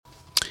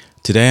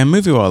Today on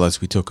Movie Wallahs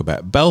we talk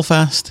about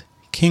Belfast,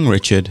 King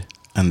Richard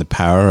and The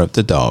Power of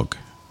the Dog.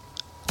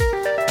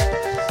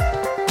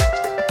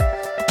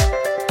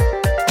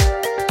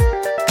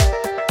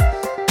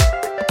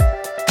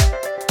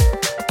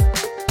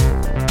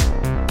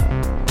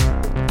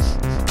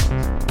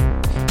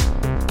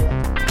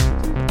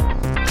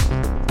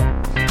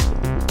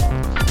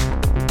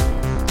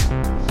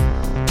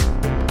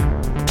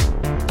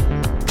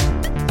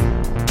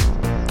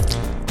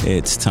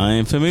 It's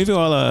time for Movie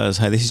Wallahs.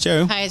 Hi, this is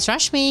Joe. Hi, it's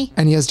Rashmi.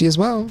 And Yazdi as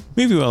well.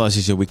 Movie Wallahs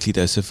is your weekly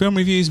dose of film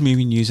reviews,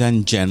 movie news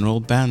and general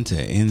banter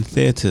in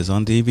theatres,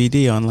 on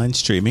DVD, online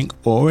streaming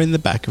or in the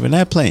back of an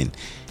airplane.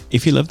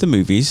 If you love the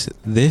movies,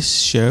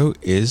 this show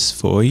is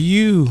for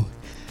you.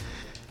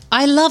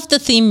 I love the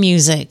theme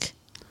music.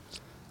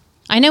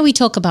 I know we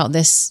talk about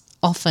this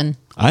often.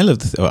 I love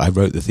I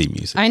wrote the theme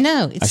music. I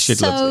know. It's I should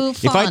so love it.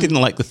 fun. If I didn't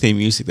like the theme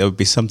music, there would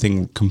be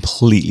something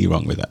completely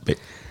wrong with that bit.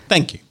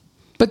 Thank you.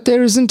 But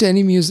there isn't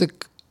any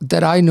music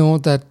that I know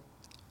that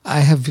I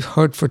have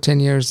heard for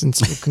 10 years and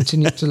still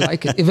continue to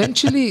like it.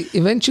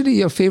 Eventually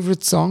your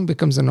favorite song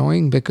becomes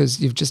annoying because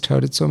you've just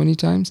heard it so many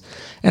times.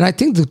 And I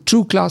think the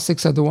true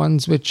classics are the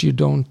ones which you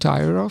don't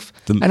tire of.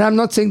 And I'm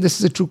not saying this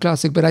is a true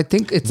classic, but I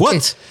think it's...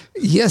 What?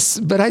 Yes,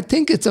 but I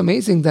think it's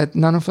amazing that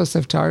none of us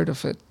have tired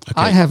of it.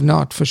 Okay. I have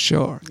not, for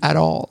sure, at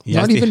all.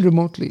 Yes, not even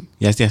remotely.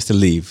 Yes, he has to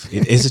leave.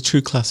 It is a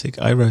true classic.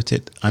 I wrote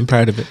it. I'm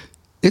proud of it.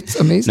 It's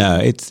amazing. No,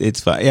 it's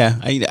fun. Yeah,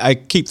 I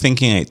keep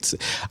thinking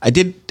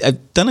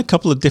I've done a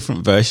couple of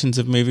different versions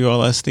of Movie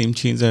Wallahs theme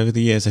tunes over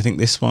the years. I think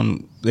this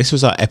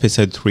was our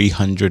episode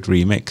 300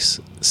 remix.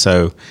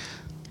 So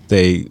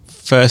the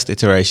first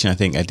iteration I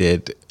think I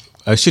did,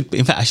 I should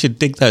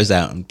dig those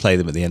out and play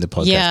them at the end of the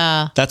podcast.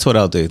 Yeah. That's what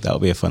I'll do. That'll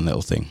be a fun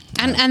little thing.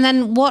 And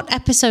then what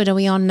episode are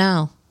we on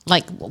now?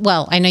 Like,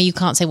 well, I know you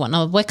can't say what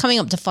number. We're coming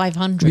up to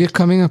 500. We're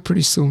coming up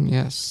pretty soon,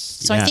 yes.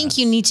 So I think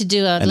you need to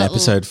do an little...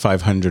 episode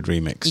 500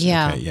 remix.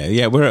 Yeah. Okay,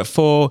 yeah. We're at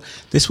 4.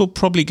 This will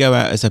probably go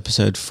out as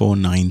episode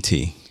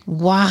 490.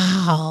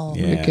 Wow.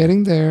 Yeah. We're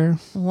getting there.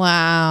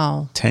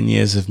 Wow. 10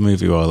 years of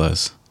Movie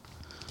Wallahs.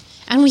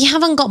 And we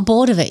haven't got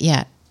bored of it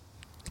yet.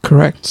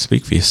 Correct.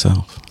 Speak for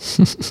yourself.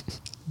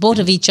 Bored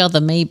of each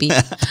other, maybe,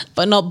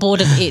 but not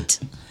bored of it.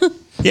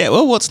 Yeah,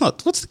 well, what's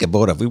to get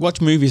bored of? We watch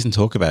movies and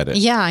talk about it.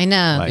 Yeah, I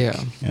know.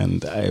 Yeah.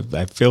 And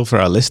I feel for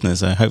our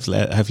listeners.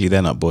 Hopefully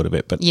they're not bored of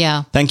it. But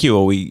Yeah. thank you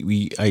all.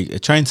 I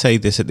try and say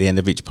this at the end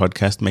of each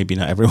podcast. Maybe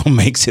not everyone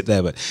makes it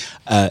there,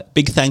 but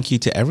big thank you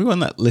to everyone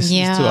that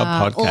listens to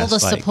our podcast. All the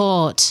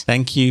support.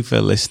 Thank you for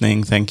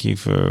listening. Thank you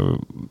for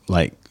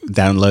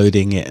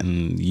downloading it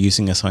and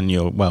using us on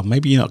your, well,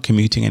 maybe you're not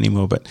commuting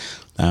anymore, but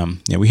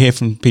we hear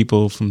from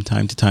people from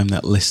time to time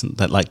that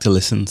like to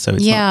listen. So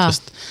it's not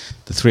just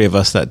the three of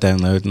us that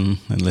download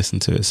and listen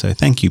to it. So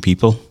thank you,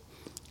 people.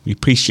 We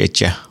appreciate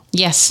you.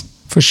 Yes.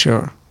 For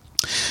sure.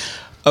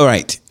 All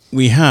right.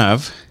 We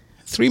have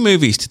 3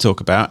 movies to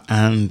talk about,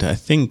 and I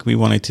think we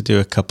wanted to do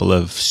a couple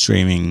of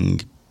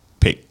streaming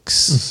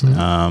picks.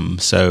 Mm-hmm.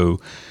 So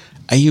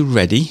are you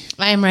ready?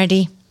 I am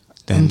ready.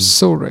 Then I'm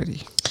so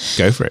ready.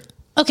 go for it.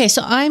 Okay,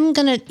 so I'm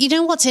going to... You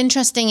know what's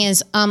interesting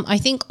is I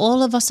think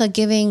all of us are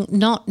giving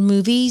not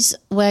movies,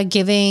 we're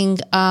giving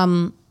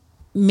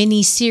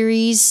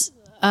mini-series.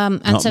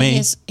 And Not so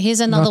me. here's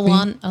another Not me.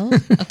 one. Oh,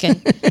 okay.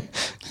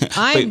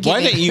 Wait,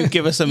 why don't you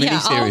give us a Yeah,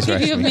 I'll mini-series,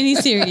 give you a Rashmi?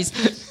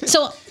 mini-series.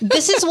 So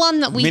this is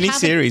one that we haven't...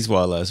 Mini-series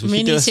Wallahs.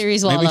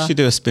 Mini-series Maybe we Wallah. should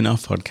do a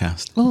spin-off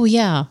podcast. Oh,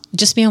 yeah.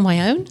 Just me on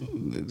my own?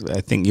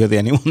 I think you're the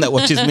only one that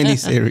watches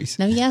mini-series.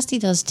 No, Yazdi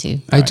does too.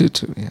 I do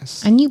too,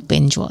 yes. And you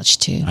binge watch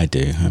too. I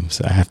do.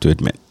 So I have to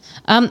admit.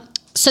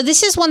 So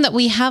this is one that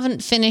we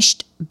haven't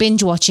finished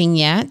binge watching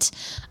yet,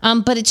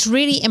 but it's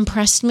really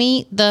impressed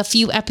me, the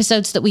few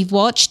episodes that we've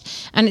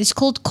watched, and it's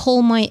called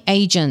Call My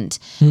Agent.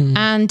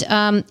 And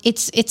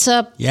it's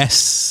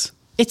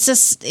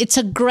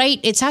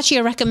actually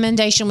a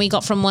recommendation we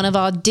got from one of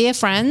our dear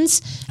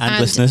friends And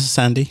listeners,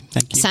 Sandy,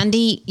 thank you.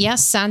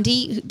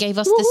 Sandy who gave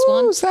us this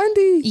one. Woo,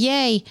 Sandy.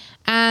 Yay.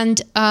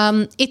 And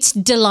it's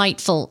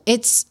delightful.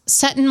 It's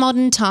set in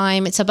modern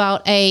time. It's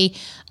about a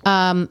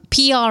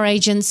PR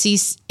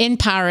agencies in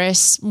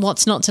Paris.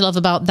 What's not to love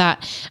about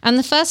that? And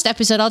the first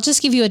episode, I'll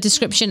just give you a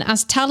description.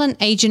 As talent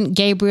agent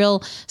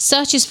Gabriel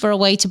searches for a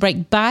way to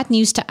break bad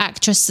news to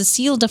actress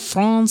Cécile de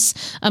France,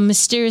 a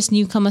mysterious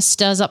newcomer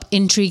stirs up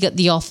intrigue at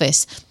the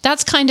office.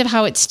 That's kind of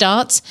how it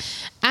starts.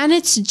 And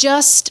it's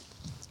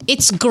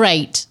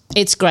great.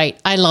 It's great.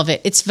 I love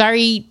it. It's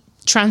very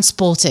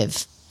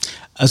transportive.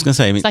 I was going to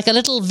say, It's like a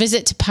little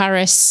visit to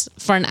Paris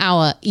for an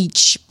hour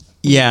each.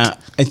 Yeah,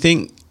 I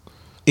think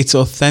it's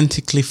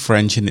authentically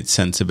French in its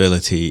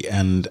sensibility,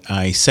 and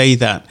I say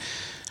that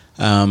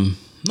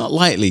not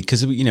lightly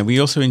because we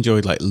also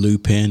enjoyed like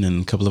Lupin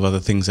and a couple of other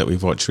things that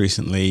we've watched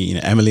recently.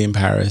 Emily in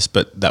Paris,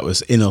 but that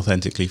was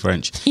inauthentically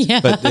French. Yeah,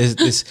 but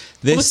this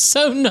was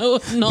so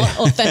not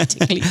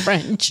authentically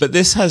French. But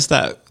this has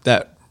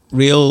that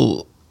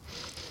real,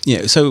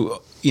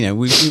 so.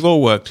 We've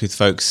all worked with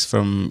folks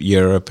from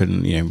Europe,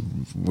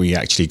 and we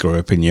actually grew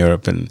up in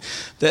Europe, and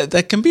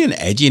there can be an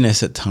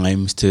edginess at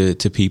times to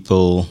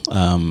people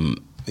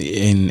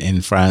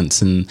in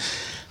France and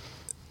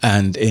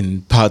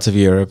in parts of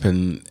Europe,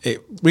 and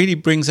it really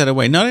brings that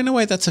away. Not in a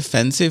way that's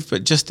offensive,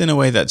 but just in a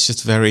way that's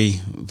just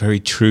very, very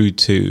true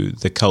to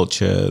the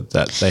culture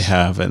that they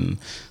have and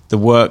the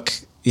work,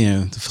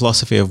 the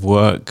philosophy of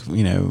work,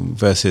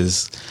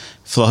 versus,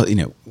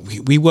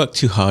 we work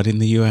too hard in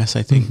the US.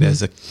 I think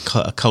there's a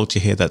culture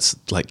here that's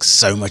like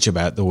so much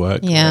about the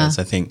work. Yeah. Whereas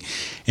I think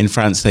in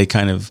France, they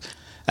kind of,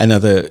 and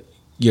other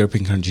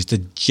European countries, the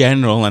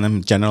general, and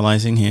I'm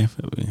generalizing here,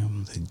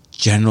 the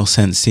general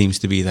sense seems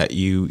to be that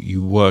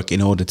you work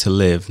in order to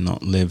live,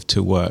 not live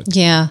to work.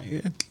 Yeah.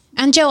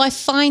 And Joe, I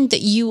find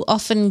that you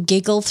often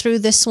giggle through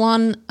this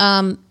one,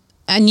 and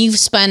you've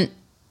spent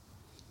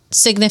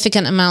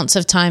significant amounts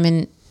of time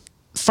in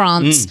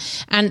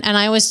France, and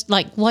I was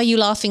like, why are you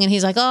laughing? And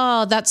he's like,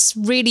 oh, that's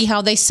really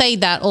how they say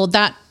that, or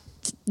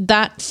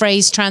that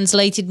phrase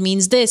translated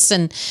means this,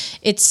 and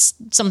it's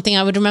something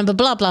I would remember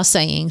blah blah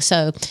saying.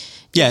 So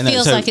it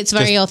feels like it's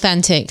very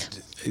authentic.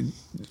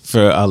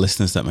 For our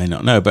listeners that may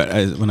not know, but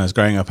when I was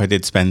growing up, I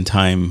did spend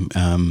time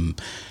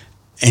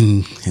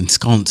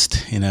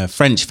ensconced in a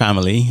French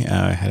family.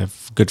 I had a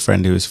good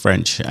friend who was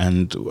French,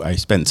 and I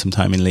spent some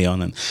time in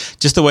Lyon. And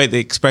just the way the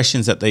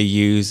expressions that they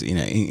use,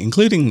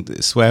 including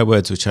swear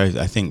words, which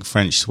I think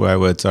French swear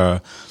words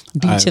are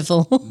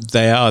beautiful.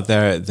 They are.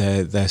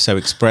 They're so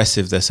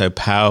expressive. They're so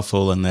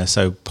powerful, and they're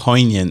so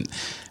poignant.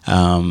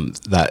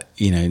 That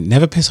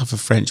never piss off a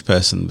French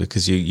person,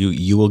 because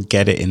you will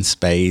get it in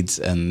spades,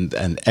 and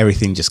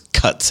everything just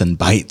cuts and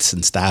bites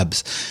and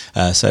stabs.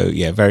 So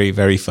yeah, very,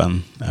 very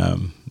fun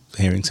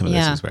hearing some of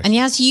this expression. And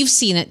yes, you've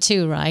seen it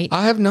too, right?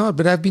 I have not,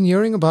 but I've been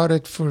hearing about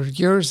it for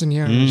years and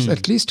years,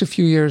 at least a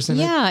few years. And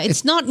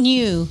it's not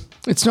new.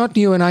 It's not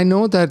new, and I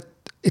know that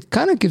it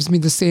kind of gives me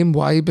the same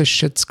vibe as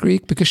Schitt's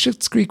Creek, because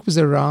Schitt's Creek was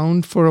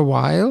around for a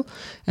while,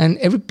 and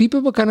people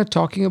were kind of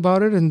talking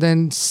about it, and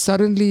then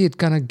suddenly it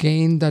kind of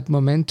gained that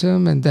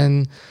momentum, and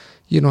then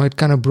it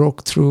kind of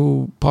broke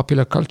through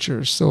popular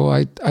culture. So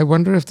I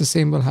wonder if the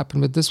same will happen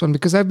with this one,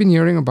 because I've been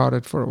hearing about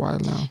it for a while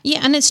now.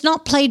 Yeah, and it's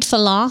not played for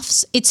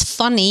laughs. It's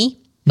funny,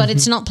 but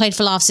it's not played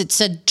for laughs. It's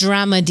a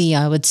dramedy,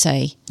 I would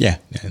say. Yeah,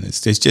 and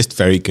it's just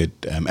very good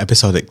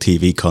episodic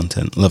TV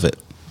content. Love it.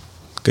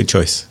 Good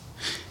choice.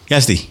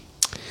 Yazdi.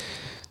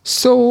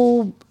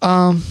 So,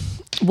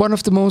 one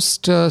of the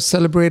most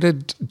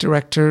celebrated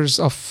directors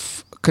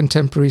of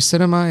contemporary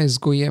cinema is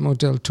Guillermo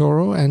del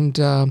Toro, and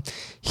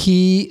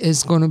he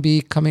is going to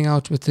be coming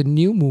out with a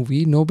new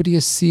movie. Nobody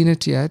has seen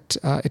it yet.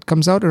 It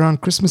comes out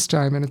around Christmas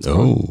time, and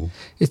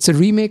it's a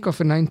remake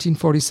of a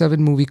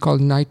 1947 movie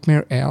called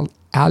Nightmare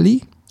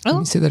Alley. Let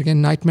me say that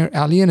again, Nightmare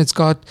Alley. And it's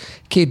got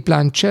Cate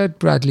Blanchett,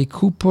 Bradley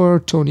Cooper,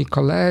 Toni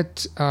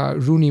Collette,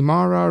 Rooney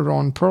Mara,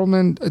 Ron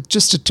Perlman.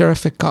 Just a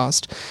terrific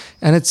cast.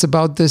 And it's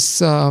about this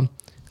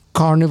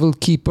carnival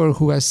keeper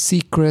who has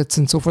secrets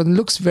and so forth. It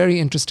looks very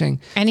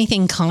interesting.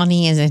 Anything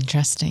Connie is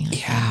interesting.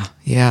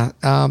 Yeah.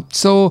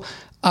 So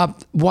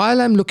while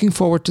I'm looking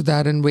forward to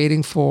that and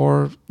waiting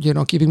for,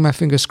 keeping my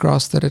fingers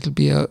crossed that it'll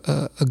be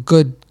a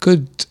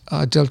good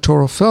Del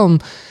Toro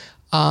film,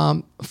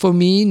 for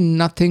me,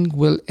 nothing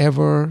will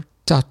ever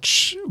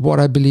touch what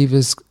I believe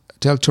is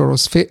Del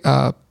Toro's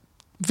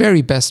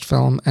very best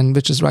film, and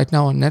which is right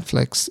now on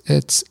Netflix.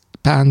 It's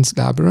Pan's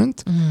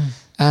Labyrinth.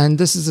 And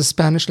this is a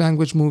Spanish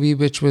language movie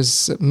which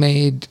was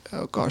made,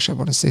 I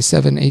want to say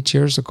 7-8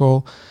 years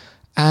ago.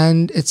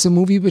 And it's a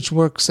movie which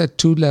works at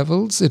two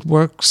levels. It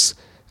works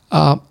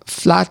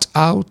flat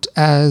out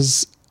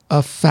as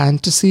a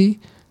fantasy,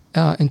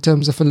 in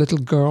terms of a little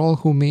girl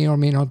who may or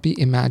may not be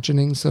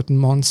imagining certain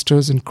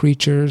monsters and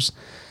creatures.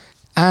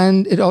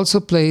 And it also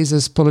plays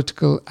as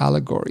political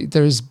allegory.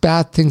 There's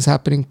bad things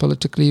happening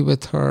politically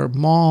with her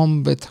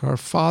mom, with her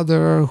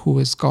father, who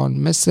has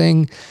gone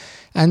missing.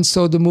 And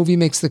so the movie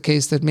makes the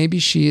case that maybe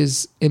she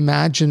is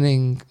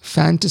imagining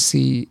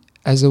fantasy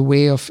as a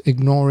way of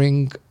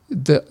ignoring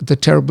the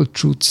terrible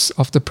truths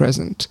of the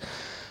present.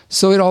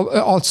 So it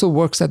also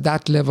works at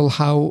that level,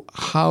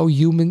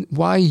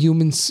 why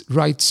humans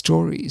write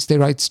stories. They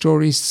write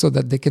stories so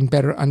that they can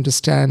better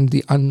understand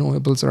the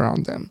unknowables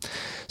around them.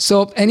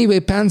 So anyway,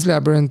 Pan's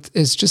Labyrinth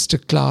is just a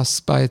class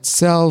by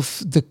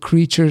itself. The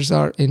creatures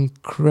are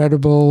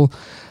incredible.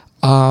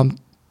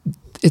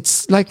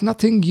 It's like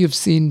nothing you've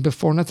seen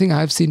before, nothing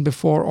I've seen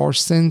before or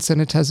since,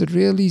 and it has a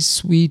really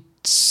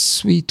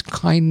sweet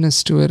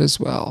kindness to it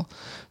as well.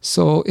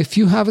 So if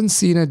you haven't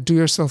seen it, do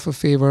yourself a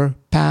favor,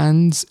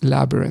 Pan's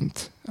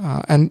Labyrinth.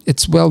 And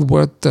it's well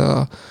worth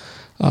the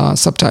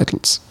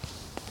subtitles.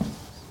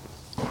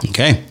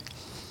 Okay.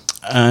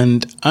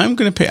 And I'm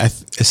going to pick,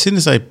 as soon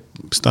as I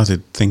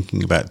started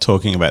talking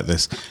about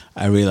this,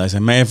 I realized I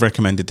may have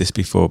recommended this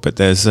before, but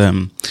there's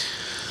a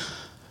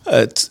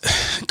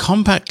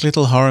compact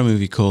little horror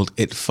movie called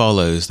It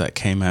Follows that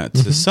came out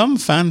to some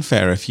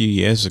fanfare a few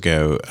years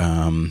ago.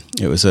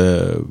 It was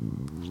a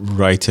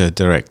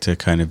writer-director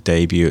kind of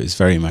debut. It was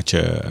very much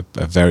a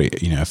very,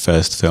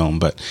 first film,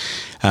 but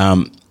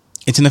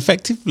it's an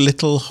effective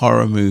little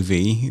horror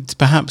movie. It's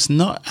perhaps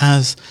not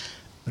as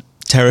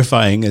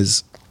terrifying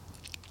as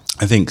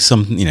I think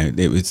some,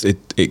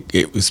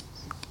 it was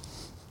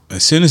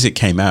as soon as it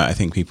came out, I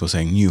think people were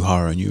saying new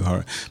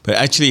horror, but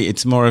actually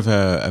it's more of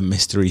a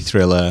mystery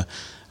thriller.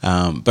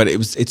 But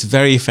it's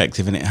very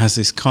effective, and it has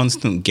this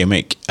constant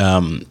gimmick,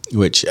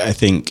 which I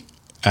think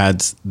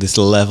adds this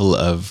level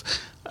of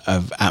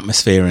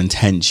atmosphere and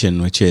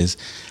tension, which is,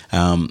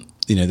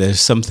 there's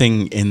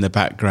something in the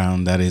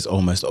background that is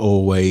almost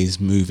always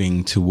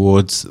moving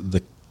towards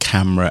the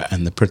camera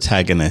and the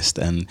protagonist,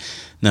 and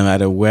no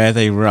matter where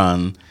they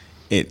run,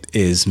 it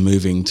is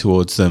moving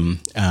towards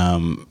them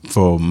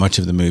for much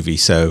of the movie.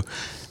 So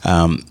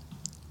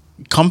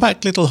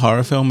compact little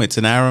horror film. It's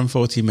an hour and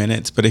 40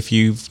 minutes, but if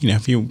you're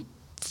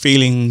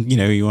feeling,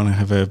 you want to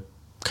have a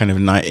kind of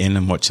night in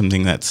and watch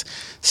something that's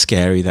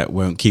scary that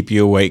won't keep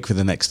you awake for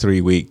the next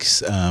 3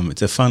 weeks,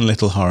 it's a fun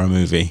little horror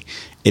movie.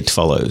 It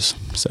Follows.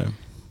 So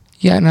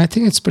yeah, and I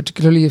think it's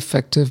particularly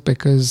effective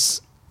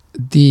because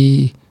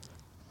the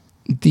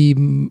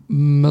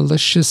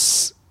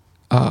malicious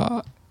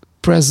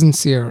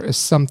presence here is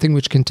something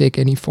which can take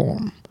any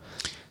form.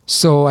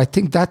 So I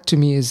think that to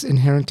me is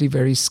inherently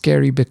very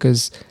scary,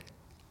 because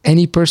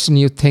any person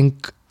you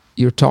think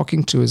you're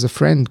talking to as a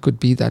friend could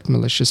be that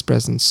malicious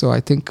presence. So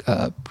I think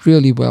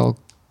really well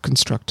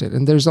constructed.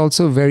 And there's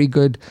also very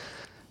good,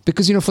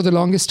 because for the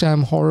longest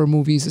time, horror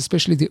movies,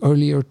 especially the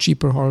earlier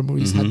cheaper horror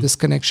movies, had this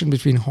connection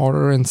between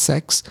horror and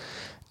sex.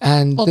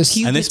 And this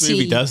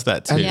movie does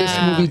that too. And this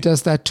movie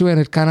does that too, and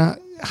it kind of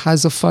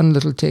has a fun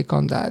little take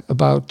on that,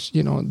 about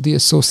the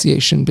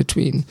association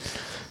between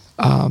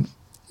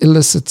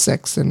illicit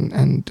sex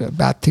and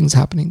bad things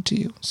happening to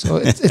you.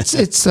 So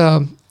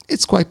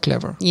it's quite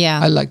clever.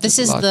 Yeah, I like this.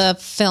 This is the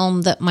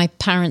film that my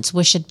parents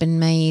wish had been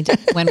made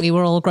when we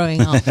were all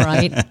growing up,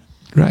 right?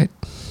 Right.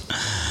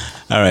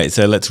 All right,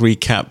 so let's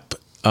recap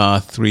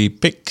our 3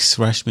 picks.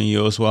 Rashmi,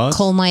 yours was?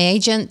 Call My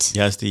Agent.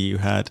 Yazdi, you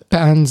had?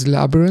 Pan's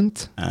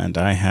Labyrinth. And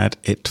I had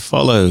It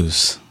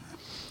Follows.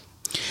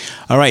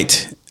 All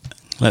right,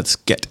 let's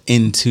get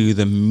into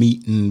the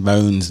meat and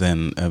bones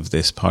then of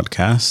this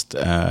podcast.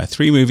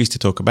 3 movies to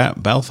talk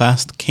about: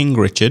 Belfast, King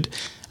Richard,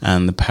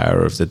 and The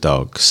Power of the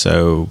Dog.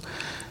 So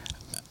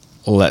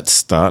let's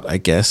start, I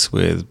guess,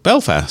 with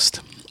Belfast.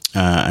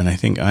 And I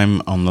think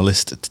I'm on the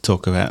list to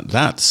talk about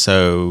that.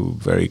 So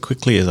very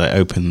quickly, as I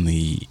open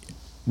the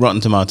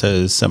Rotten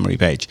Tomatoes summary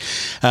page.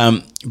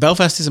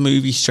 Belfast is a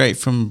movie straight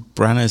from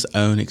Branagh's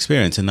own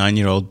experience. A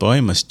 9-year-old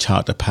boy must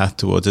chart a path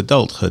towards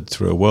adulthood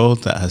through a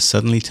world that has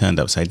suddenly turned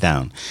upside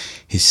down.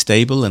 His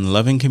stable and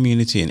loving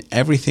community and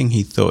everything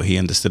he thought he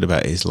understood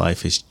about his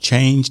life is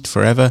changed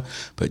forever,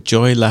 but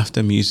joy,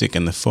 laughter, music,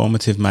 and the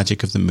formative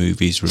magic of the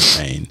movies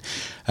remain.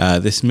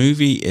 This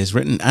movie is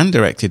written and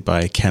directed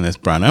by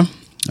Kenneth Branagh.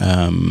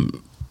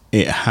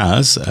 It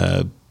has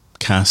a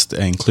cast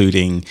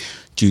including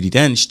Judi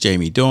Dench,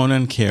 Jamie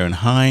Dornan, Kieran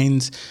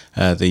Hines.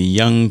 The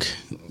young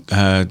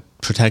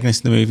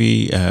protagonist in the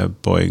movie,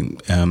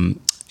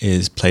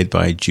 is played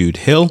by Jude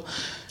Hill.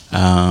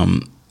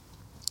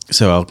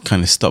 So I'll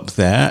kind of stop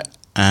there.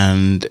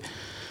 And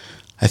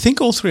I think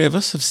all 3 of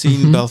us have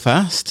seen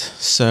Belfast.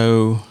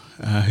 So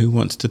who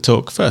wants to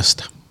talk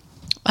first?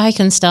 I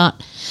can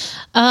start.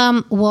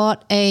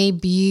 What a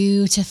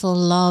beautiful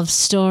love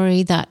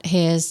story that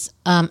has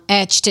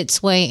etched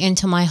its way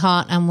into my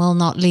heart and will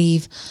not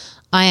leave.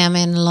 I am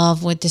in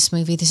love with this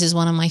movie. This is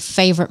one of my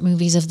favorite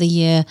movies of the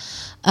year.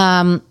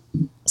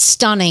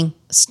 Stunning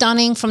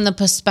from the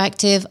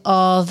perspective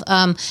of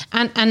an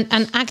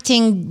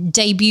acting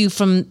debut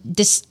from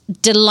this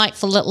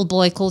delightful little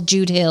boy called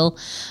Jude Hill,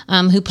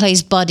 who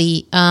plays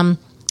Buddy.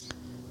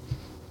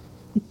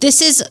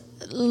 This is,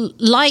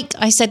 like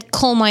I said,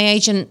 Call My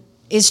Agent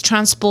is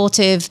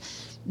transportive.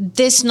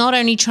 This not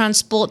only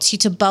transports you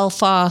to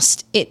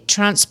Belfast, it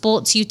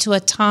transports you to a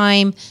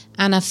time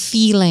and a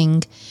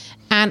feeling.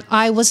 And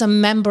I was a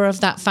member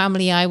of that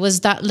family. I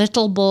was that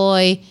little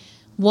boy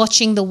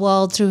watching the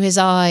world through his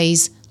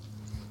eyes.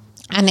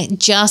 And it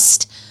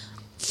just,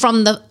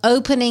 from the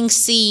opening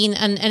scene,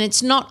 and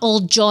it's not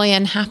all joy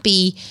and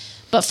happy,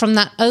 but from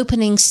that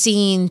opening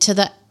scene to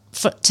that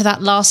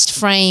last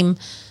frame,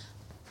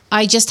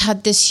 I just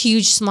had this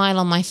huge smile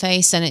on my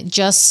face, and it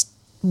just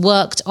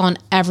worked on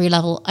every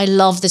level. I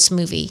love this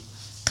movie.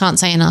 Can't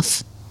say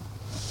enough.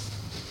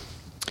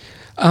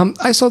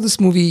 I saw this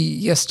movie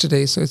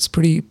yesterday, so it's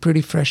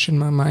pretty fresh in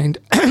my mind.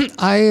 It's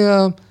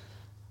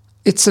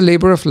a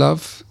labor of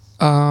love.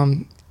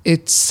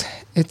 It's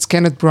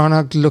Kenneth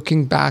Branagh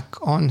looking back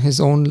on his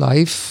own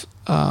life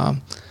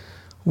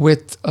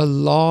with a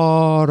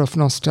lot of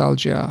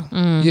nostalgia,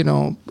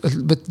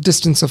 with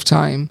distance of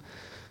time.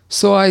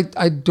 So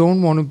I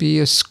don't want to be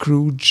a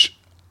Scrooge,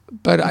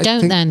 but I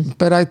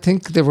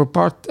think there were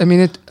parts. I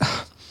mean,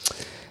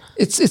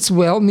 it's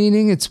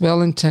well-meaning, it's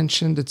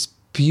well-intentioned, it's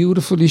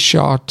beautifully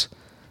shot,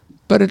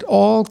 but it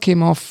all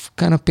came off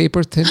kind of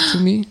paper thin to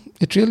me.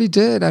 It really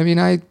did. I mean,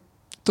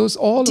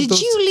 Did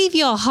you leave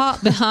your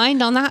heart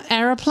behind on that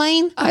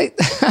aeroplane? I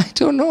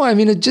don't know. I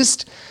mean,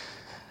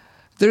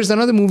 there's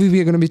another movie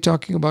we're going to be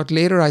talking about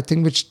later, I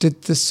think, which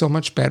did this so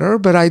much better.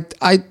 But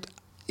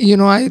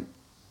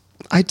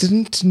I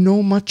didn't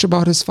know much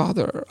about his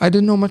father. I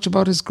didn't know much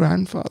about his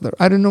grandfather.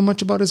 I didn't know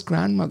much about his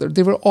grandmother.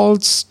 They were all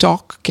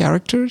stock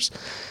characters.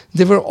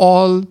 They were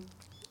all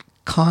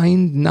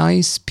kind,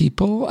 nice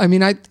people. I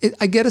mean, I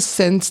get a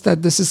sense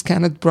that this is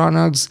Kenneth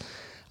Branagh's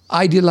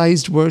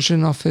idealized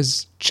version of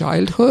his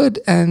childhood,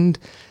 and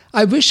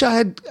I wish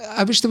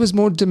there was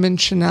more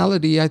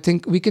dimensionality. I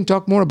think we can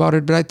talk more about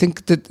it, but I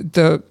think that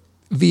the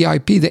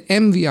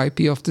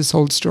MVP of this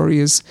whole story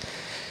is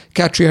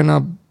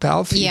Catriona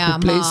Balfe, who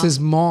plays his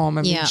mom.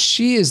 I mean,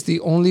 she is the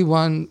only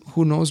one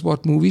who knows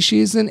what movie she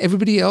is in.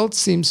 Everybody else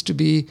seems to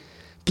be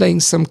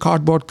playing some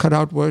cardboard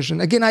cutout version.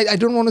 Again, I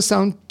don't want to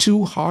sound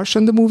too harsh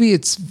on the movie.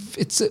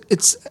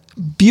 It's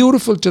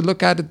beautiful to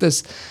look at it.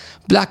 This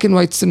black and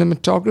white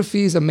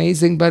cinematography is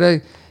amazing,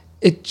 but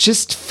it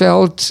just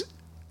felt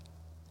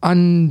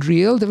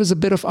unreal. There was a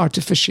bit of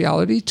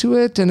artificiality to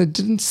it, and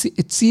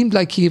it seemed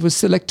like he was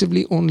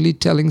selectively only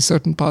telling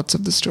certain parts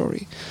of the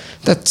story.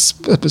 That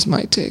was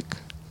my take.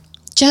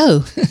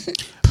 Joe,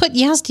 put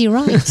Yazdi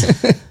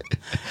right.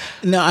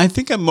 No, I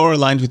think I'm more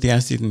aligned with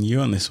Yazdi than you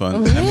on this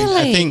one. Really? I mean,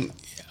 I think,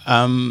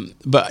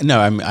 but no,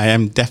 I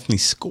am definitely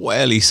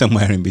squarely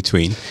somewhere in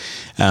between.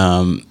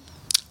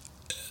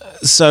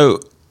 So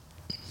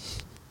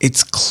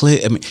it's clear.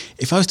 I mean,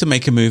 if I was to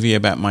make a movie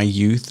about my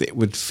youth, it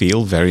would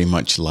feel very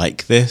much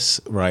like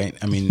this, right?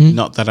 I mean,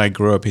 not that I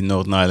grew up in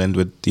Northern Ireland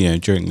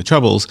during the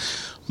Troubles,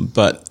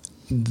 but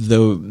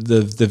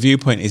the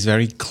viewpoint is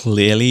very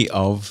clearly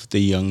of the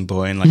young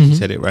boy, and like you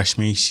said,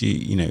 Rashmi,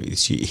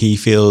 he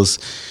feels,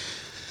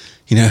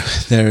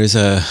 there is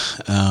a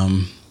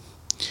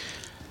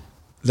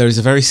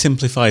very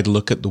simplified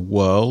look at the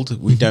world.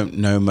 We don't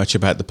know much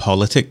about the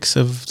politics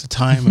of the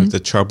time of the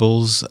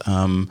Troubles,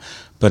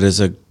 but as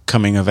a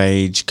coming of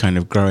age, kind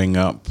of growing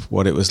up,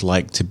 what it was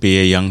like to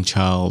be a young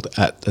child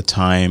at the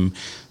time,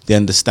 the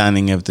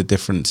understanding of the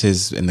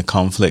differences in the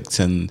conflicts,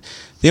 and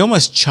the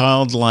almost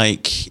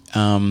childlike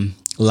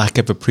lack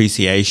of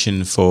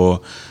appreciation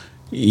for,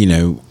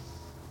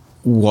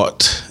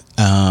 what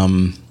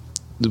the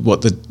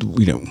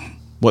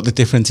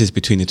differences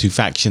between the two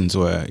factions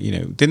were.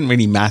 Didn't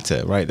really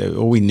matter, right?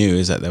 All we knew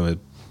is that there were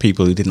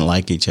people who didn't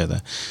like each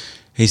other.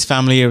 His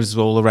family was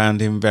all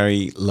around him,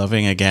 very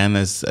loving. Again,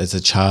 as a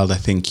child, I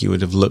think you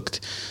would have looked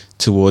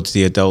towards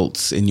the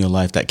adults in your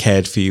life that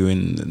cared for you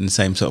in the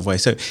same sort of way.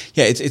 So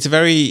yeah, it's a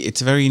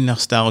very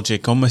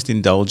nostalgic, almost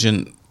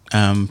indulgent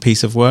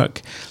piece of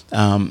work.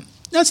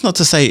 That's not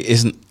to say it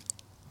isn't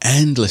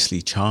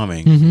endlessly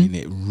charming. I mean,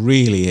 it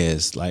really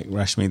is. Like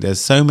Rashmi,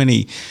 there's so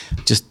many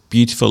just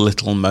beautiful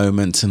little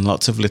moments and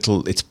lots of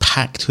it's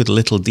packed with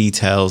little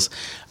details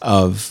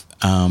of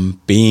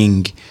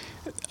being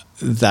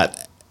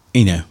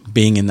in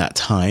that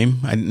time.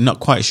 I'm not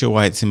quite sure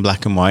why it's in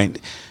black and white.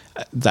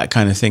 That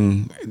kind of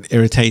thing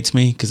irritates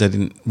me because I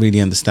didn't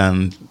really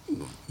understand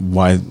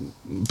why.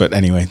 But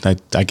anyway, I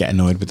get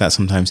annoyed with that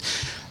sometimes.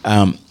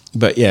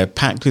 But yeah,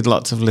 packed with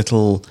lots of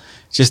little,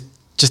 just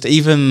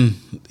even,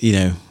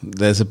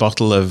 there's a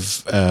bottle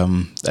of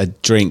a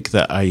drink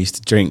that I used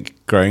to drink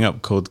growing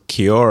up called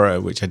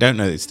Kiora, which I don't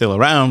know if it's still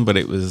around, but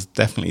it was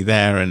definitely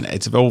there, and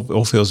it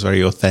all feels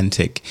very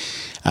authentic.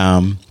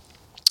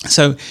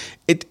 So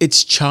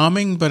it's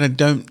charming, but I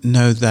don't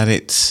know that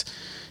it's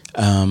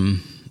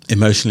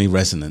emotionally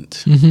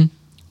resonant.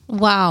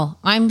 Wow,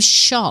 I'm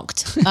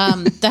shocked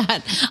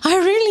that I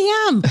really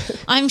am.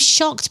 I'm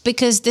shocked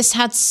because this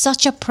had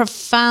such a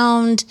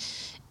profound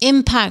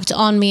impact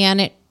on me,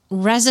 and it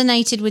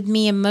resonated with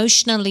me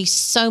emotionally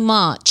so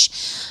much.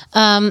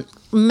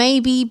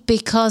 Maybe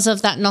because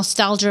of that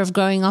nostalgia of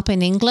growing up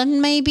in England,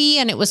 maybe,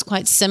 and it was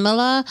quite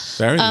similar.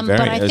 Very.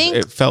 But I think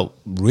it felt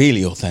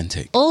really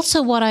authentic.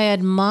 Also, what I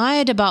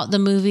admired about the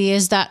movie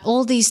is that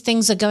all these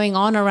things are going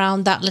on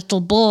around that little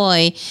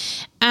boy,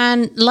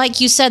 and like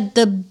you said,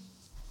 the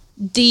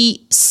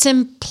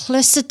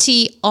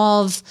simplicity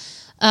of.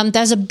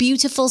 There's a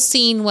beautiful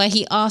scene where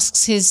he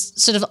asks his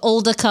sort of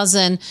older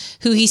cousin,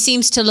 who he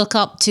seems to look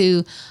up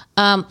to,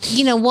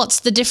 what's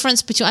the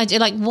difference between,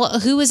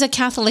 who is a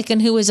Catholic and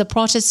who is a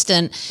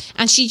Protestant?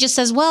 And she just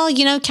says, well,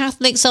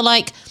 Catholics are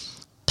like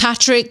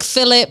Patrick,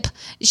 Philip.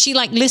 She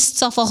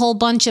lists off a whole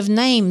bunch of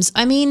names.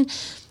 I mean,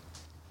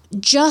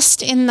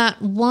 just in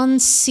that one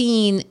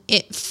scene,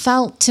 it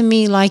felt to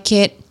me like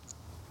it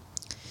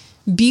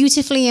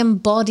beautifully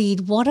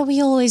embodied what are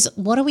we always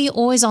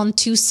on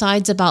two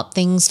sides about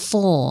things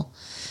for?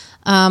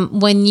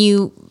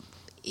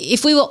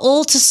 If we were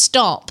all to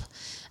stop,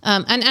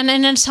 and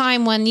in a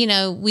time when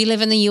we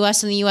live in the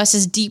US and the US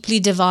is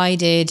deeply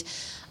divided,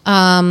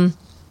 how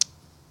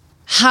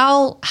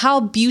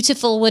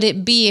beautiful would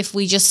it be if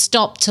we just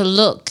stopped to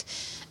look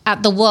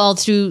at the world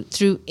through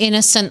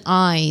innocent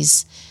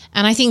eyes?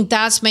 And I think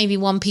that's maybe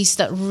one piece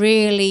that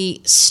really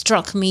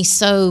struck me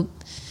so.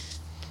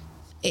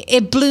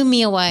 It blew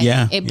me away.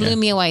 Yeah, it blew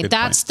me away. Good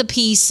That's point. the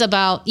piece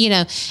about,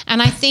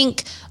 and I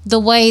think the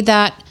way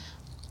that,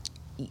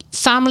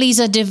 families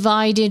are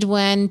divided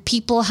when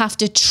people have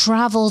to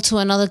travel to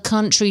another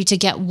country to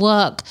get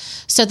work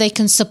so they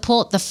can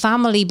support the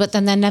family, but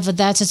then they're never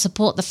there to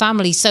support the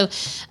family. So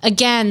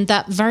again,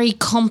 that very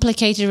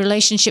complicated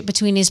relationship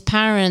between his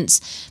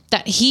parents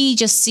that he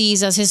just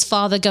sees as his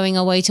father going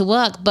away to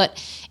work.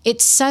 But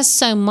it says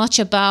so much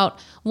about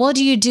what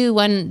do you do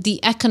when the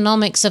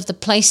economics of the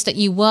place that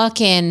you work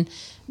in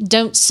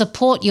don't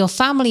support your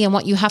family and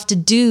what you have to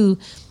do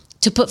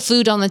to put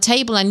food on the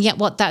table. And yet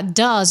what that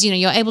does,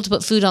 you're able to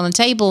put food on the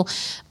table,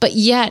 but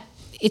yet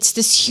it's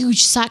this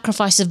huge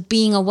sacrifice of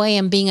being away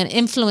and being an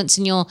influence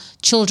in your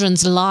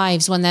children's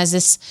lives when there's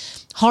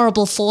this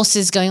horrible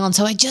forces going on.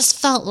 So I just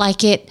felt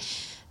like it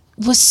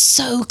was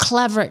so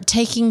clever at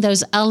taking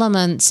those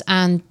elements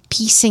and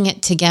piecing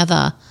it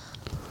together.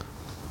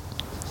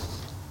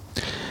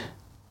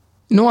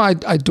 No, I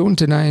don't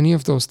deny any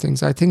of those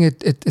things. I think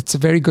it's a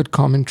very good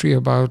commentary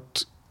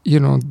about,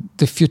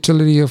 the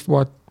futility of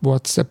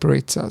what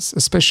separates us,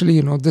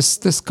 especially,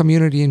 this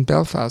community in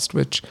Belfast,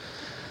 which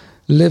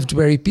lived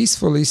very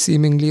peacefully,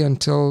 seemingly,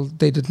 until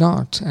they did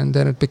not. And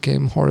then it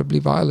became horribly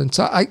violent.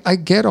 So I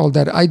get all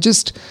that.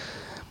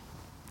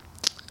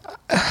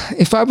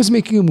 If I was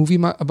making a movie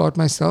about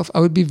myself, I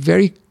would be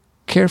very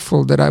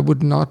careful that I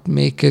would not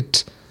make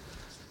it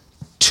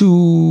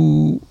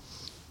too...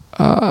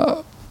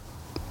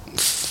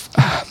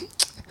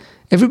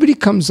 everybody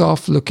comes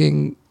off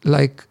looking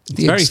like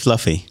it's very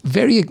fluffy.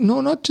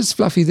 Not just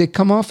fluffy. They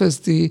come off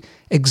as the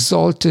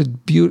exalted,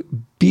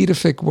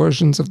 beatific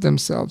versions of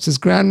themselves. His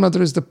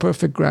grandmother is the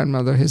perfect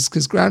grandmother. His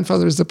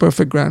grandfather is the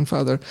perfect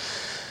grandfather.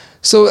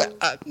 So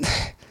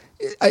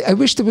I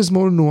wish there was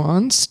more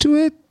nuance to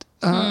it.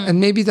 And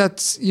maybe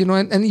that's,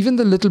 and even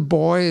the little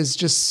boy is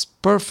just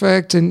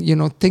perfect,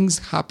 and, things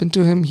happen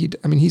to him.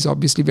 He's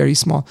obviously very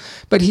small,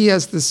 but he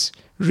has this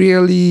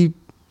really,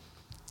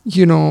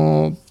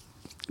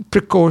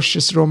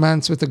 precocious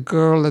romance with a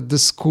girl at the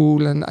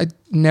school, and I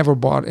never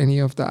bought any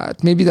of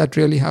that. Maybe that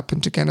really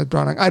happened to Kenneth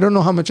Branagh. I don't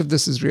know how much of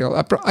this is real.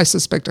 I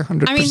suspect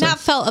 100%. That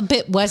felt a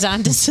bit Wes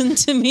Anderson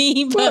to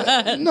me, but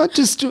well, not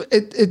just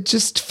it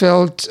just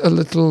felt a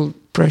little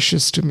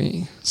precious to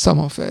me, some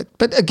of it.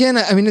 But again,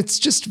 it's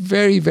just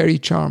very, very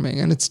charming,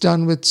 and it's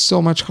done with so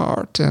much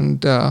heart,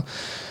 and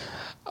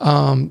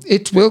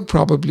it will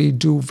probably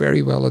do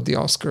very well at the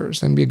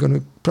Oscars, and we're going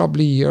to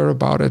probably hear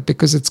about it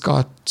because it's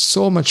got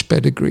so much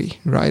pedigree,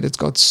 right? It's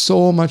got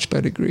so much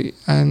pedigree,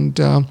 and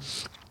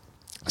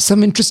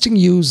some interesting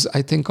use,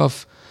 I think,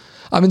 of...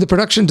 the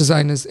production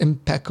design is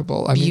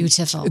impeccable.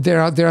 Beautiful.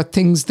 There are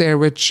things there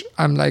which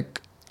I'm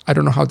like, I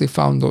don't know how they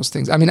found those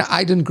things.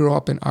 I didn't grow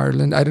up in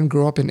Ireland. I didn't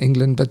grow up in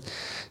England, but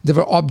there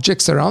were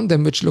objects around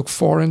them which look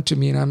foreign to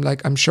me. And I'm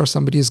like, I'm sure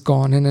somebody has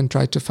gone in and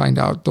tried to find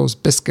out those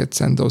biscuits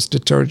and those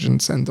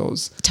detergents and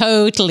those...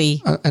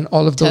 Totally. And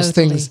all of those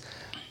things.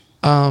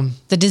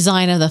 The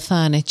design of the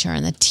furniture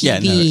and the TV. Yeah,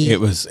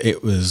 no,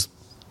 it was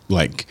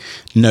like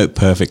note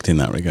perfect in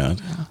that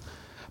regard. Yeah.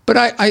 But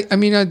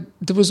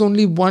there was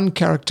only one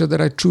character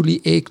that I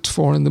truly ached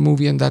for in the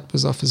movie, and that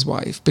was of his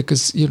wife,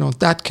 because,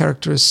 that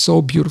character is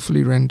so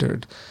beautifully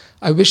rendered.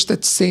 I wish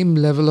that same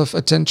level of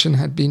attention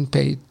had been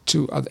paid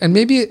to other, and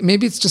maybe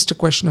it's just a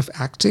question of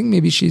acting.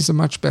 Maybe she's a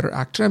much better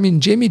actor.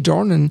 Jamie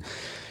Dornan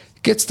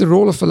gets the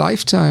role of a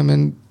lifetime,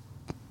 and,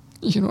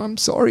 I'm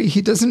sorry,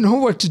 he doesn't know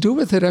what to do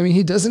with it.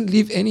 He doesn't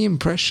leave any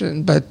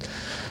impression, but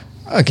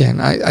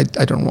again, I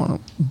don't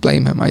want to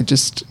blame him.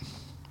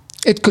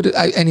 It could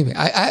anyway.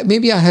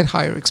 Maybe I had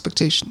higher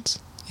expectations.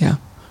 Yeah,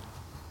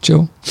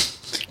 Joe.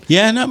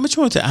 Yeah, not much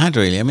more to add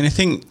really. I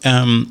think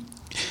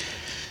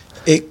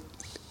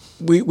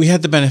we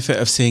had the benefit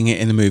of seeing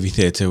it in the movie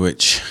theater,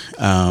 which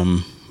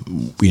I'll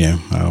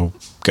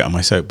get on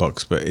my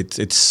soapbox, but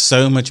it's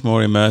so much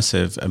more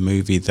immersive a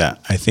movie that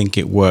I think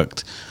it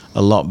worked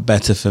a lot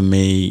better for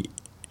me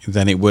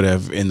than it would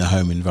have in the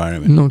home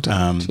environment. No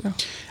doubt. Yeah.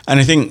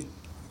 And I think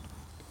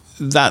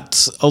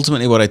that's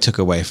ultimately what I took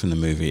away from the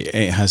movie.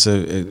 It has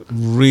a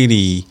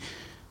really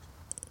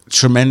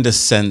tremendous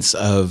sense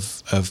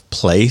of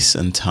place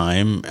and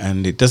time,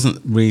 and it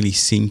doesn't really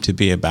seem to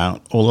be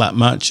about all that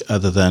much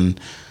other than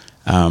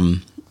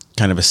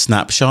kind of a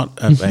snapshot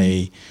of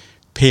a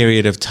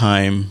period of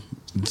time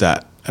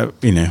that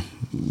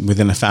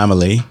within a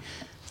family,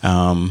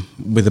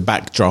 with a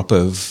backdrop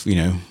of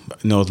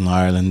Northern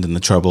Ireland and the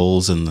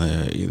Troubles and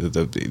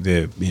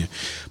the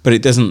but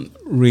it doesn't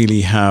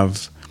really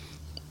have.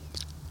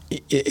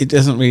 It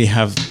doesn't really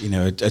have,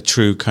 a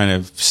true kind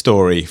of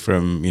story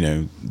from,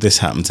 this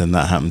happens and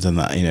that happens and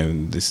that,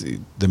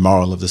 the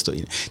moral of the story.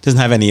 It doesn't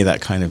have any of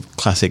that kind of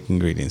classic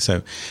ingredients.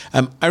 So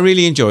I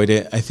really enjoyed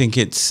it. I think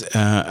it's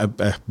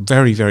a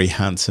very, very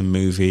handsome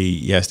movie.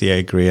 Yes, I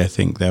agree. I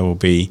think there will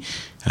be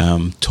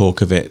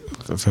talk of it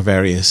for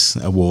various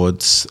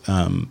awards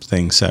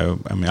things. So,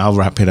 I'll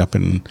wrap it up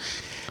and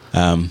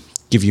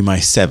give you my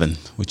 7,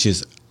 which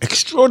is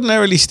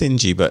extraordinarily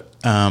stingy, but...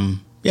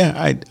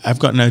 yeah, I've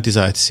got no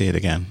desire to see it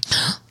again.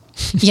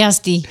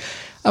 Yazdi.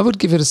 I would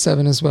give it a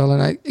 7 as well.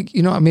 And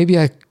maybe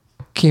I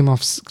came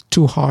off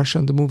too harsh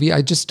on the movie.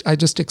 I just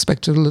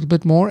expected a little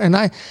bit more. And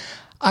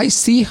I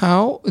see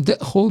how the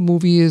whole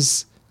movie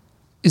is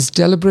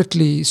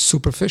deliberately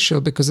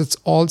superficial because it's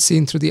all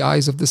seen through the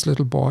eyes of this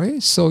little boy.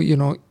 So,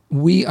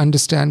 we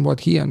understand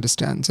what he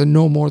understands and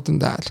no more than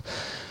that.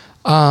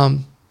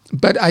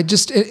 But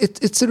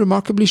it's a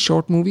remarkably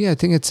short movie. I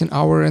think it's 1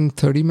 hour and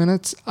 30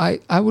 minutes.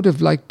 I would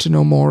have liked to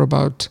know more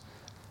about,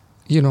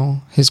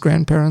 his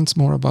grandparents,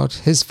 more about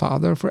his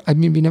father.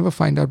 We never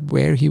find out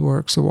where he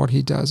works or what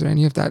he does or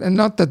any of that. And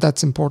not that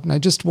that's important. I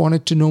just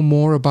wanted to know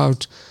more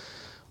about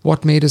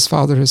what made his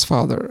father his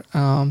father.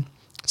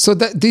 So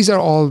these are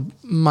all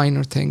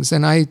minor things.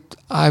 And I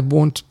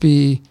won't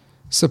be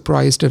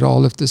surprised at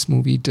all if this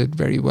movie did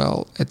very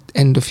well at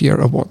end of year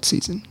award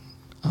season.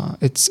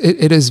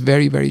 It is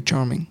very, very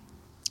charming.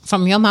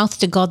 From your mouth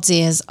to God's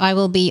ears, I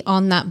will be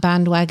on that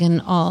bandwagon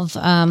of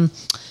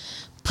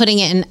putting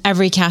it in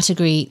every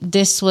category.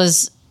 This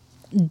was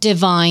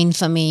divine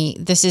for me.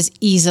 This is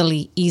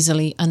easily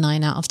a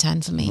 9 out of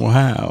 10 for me.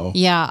 Wow.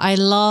 Yeah, I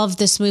love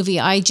this movie.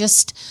 I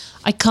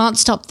can't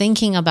stop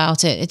thinking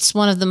about it. It's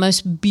one of the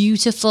most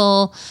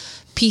beautiful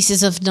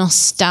pieces of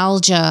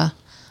nostalgia.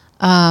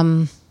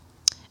 And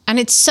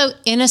it's so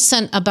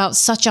innocent about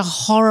such a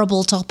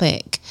horrible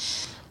topic.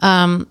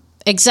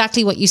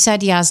 Exactly what you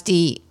said,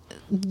 Yazdi.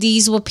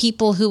 These were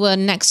people who were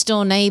next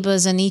door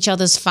neighbors and each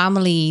other's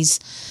families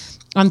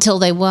until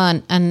they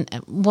weren't. And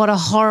what a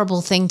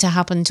horrible thing to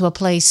happen to a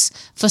place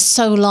for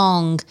so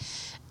long.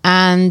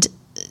 And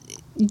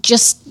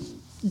just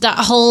the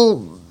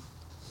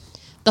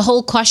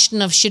whole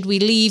question of should we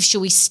leave,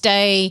 should we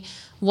stay,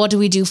 what do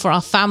we do for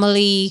our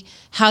family,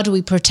 how do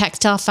we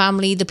protect our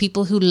family, the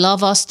people who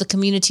love us, the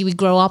community we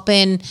grow up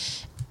in,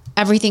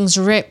 everything's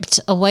ripped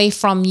away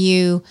from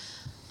you.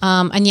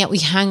 And yet we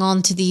hang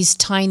on to these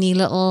tiny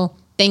little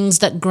things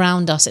that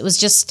ground us.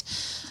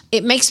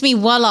 It makes me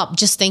well up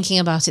just thinking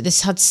about it.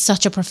 This had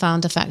such a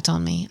profound effect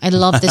on me. I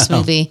love this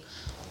movie.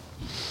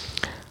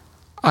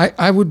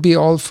 I would be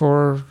all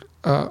for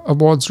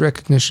awards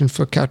recognition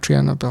for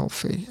Catriona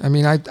Balfe. I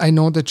mean, I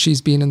know that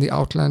she's been in the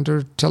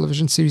Outlander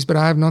television series, but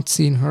I have not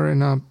seen her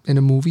in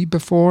a movie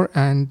before.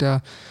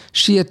 And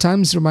she at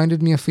times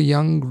reminded me of a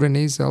young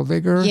Renee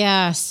Zellweger.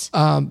 Yes.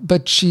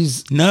 But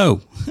she's...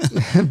 No.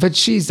 But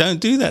she's... Don't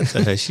do that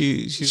to her.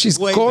 She's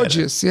way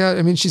gorgeous. Better. Yeah,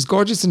 I mean, she's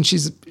gorgeous and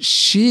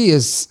she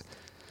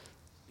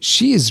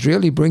is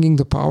really bringing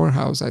the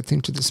powerhouse, I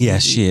think, to this movie.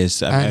 Yes, she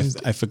is.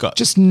 I forgot.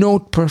 Just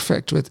note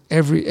perfect with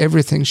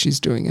everything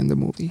she's doing in the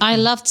movie. I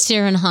loved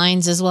Ciarán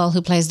Hinds as well,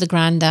 who plays the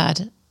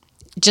granddad.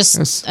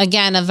 Just,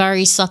 again, a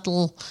very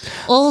subtle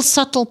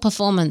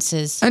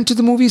performances. And to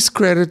the movie's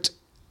credit,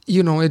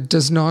 it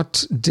does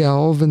not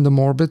delve in the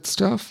morbid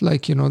stuff.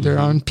 Like, there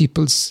aren't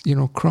people,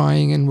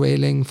 crying and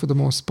wailing for the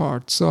most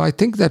part. So I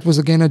think that was,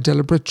 again, a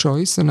deliberate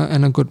choice and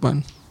a good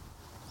one.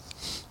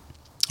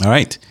 All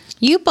right.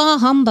 You bar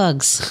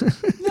humbugs.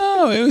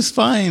 No, it was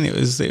fine. It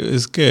was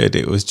good.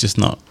 It was just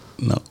not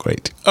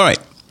great. All right,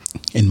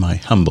 in my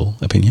humble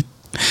opinion.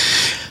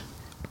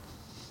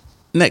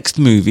 Next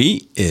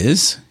movie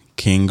is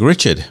King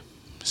Richard.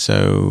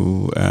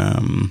 So,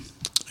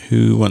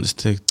 who wants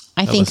to?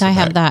 I think I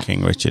have that.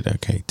 King Richard.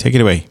 Okay, take it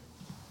away.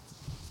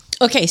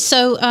 Okay,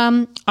 so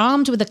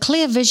armed with a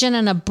clear vision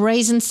and a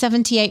brazen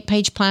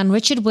 78-page plan,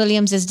 Richard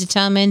Williams is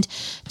determined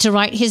to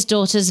write his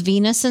daughters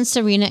Venus and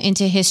Serena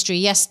into history.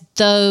 Yes,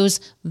 those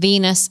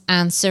Venus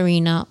and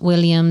Serena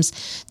Williams,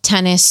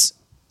 tennis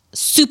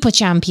super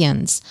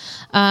champions.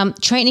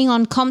 Training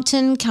on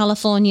Compton,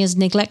 California's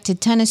neglected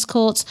tennis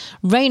courts.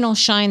 Rain or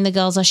shine, the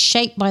girls are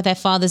shaped by their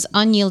father's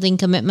unyielding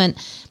commitment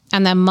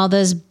and their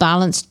mother's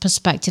balanced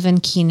perspective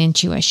and keen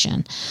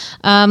intuition.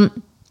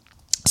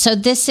 So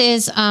this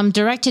is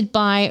directed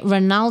by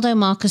Ronaldo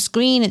Marcus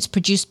Green. It's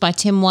produced by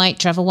Tim White,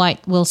 Trevor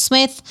White, Will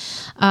Smith,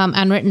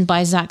 and written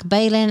by Zach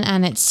Balin.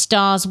 And it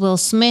stars Will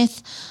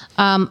Smith,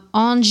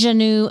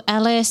 Anjanou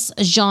Ellis,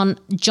 John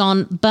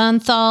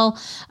Bernthal,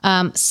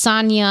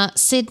 Sanya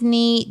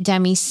Sidney,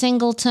 Demi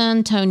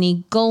Singleton,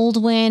 Tony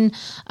Goldwyn,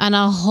 and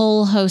a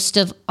whole host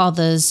of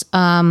others.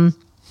 And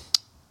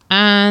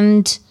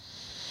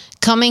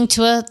coming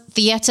to a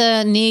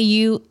theatre near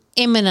you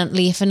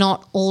imminently, if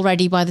not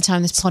already by the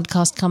time this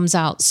podcast comes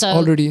out. So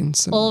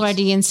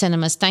already in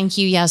cinemas. Thank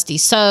you, Yazdi.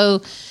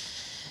 So,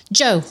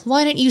 Joe,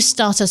 why don't you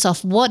start us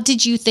off? What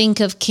did you think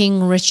of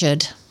King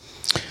Richard?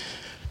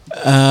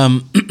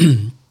 I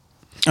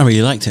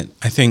really liked it.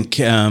 I think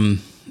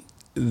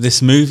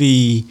this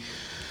movie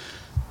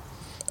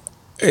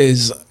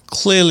is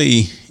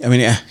clearly,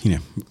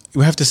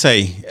 we have to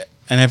say,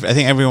 and I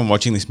think everyone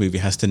watching this movie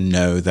has to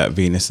know that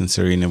Venus and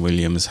Serena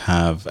Williams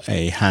have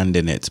a hand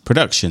in its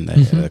production.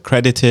 They're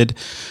credited.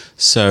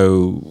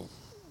 So,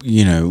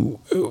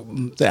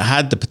 it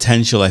had the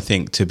potential, I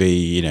think, to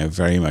be,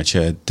 very much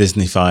a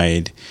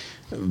Disney-fied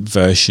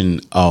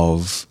version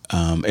of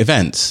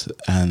events.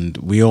 And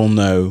we all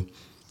know,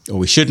 or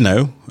we should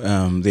know,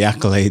 the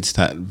accolades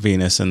that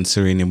Venus and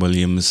Serena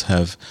Williams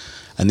have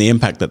and the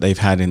impact that they've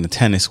had in the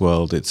tennis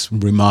world. It's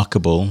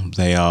remarkable.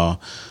 They are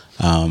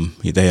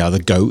They are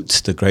the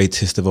GOATs, the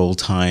greatest of all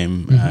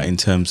time in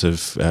terms of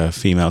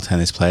female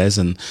tennis players,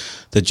 and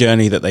the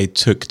journey that they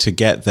took to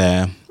get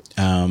there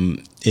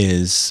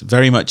is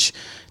very much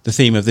the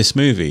theme of this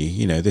movie.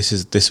 You know,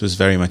 this was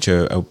very much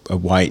a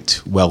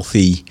white,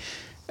 wealthy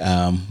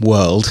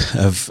world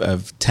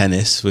of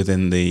tennis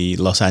within the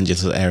Los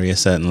Angeles area,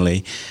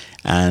 certainly.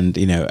 And,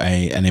 you know,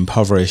 an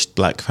impoverished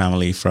black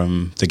family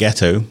from the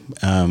ghetto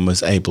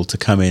was able to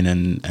come in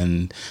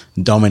and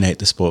dominate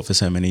the sport for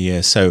so many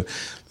years. So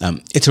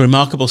it's a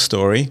remarkable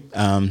story.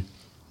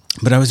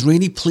 But I was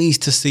really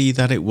pleased to see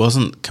that it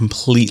wasn't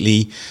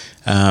completely,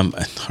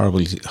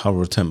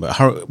 horrible term, but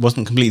it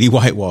wasn't completely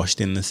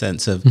whitewashed in the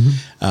sense of,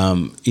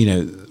 you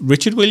know,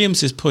 Richard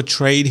Williams is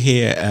portrayed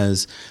here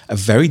as a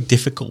very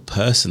difficult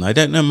person. I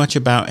don't know much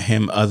about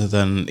him other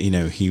than, you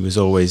know, he was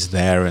always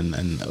there and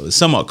it was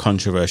somewhat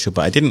controversial,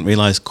 but I didn't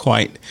realize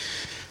quite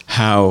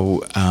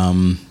how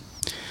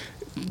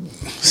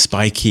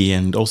spiky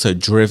and also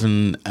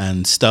driven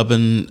and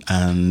stubborn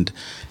and,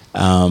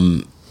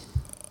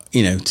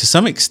 you know, to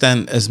some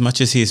extent, as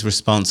much as he is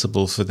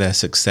responsible for their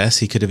success,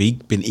 he could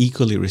have been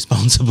equally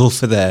responsible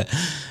for their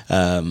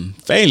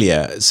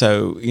failure.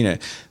 So, you know,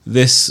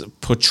 this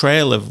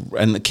portrayal of,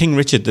 and King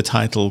Richard, the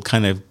title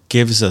kind of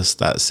gives us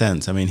that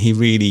sense. I mean, he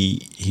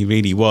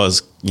really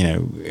was, you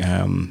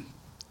know,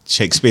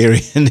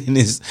 Shakespearean in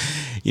his,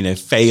 you know,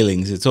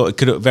 failings. It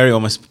could have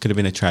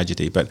been a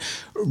tragedy, but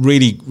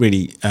really,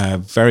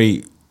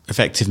 very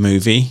effective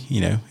movie.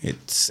 You know,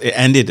 it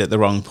ended at the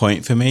wrong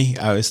point for me.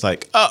 I was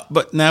like, oh,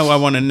 but now I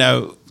want to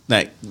know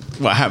like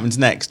what happens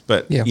next.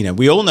 But you know,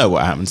 we all know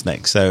what happens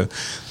next. So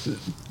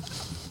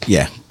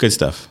yeah, good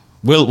stuff.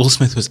 Will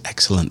Smith was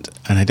excellent,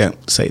 and I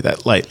don't say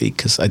that lightly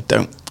because I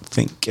don't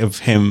think of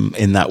him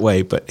in that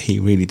way, but he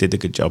really did a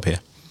good job here.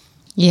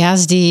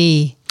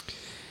 Yazdi.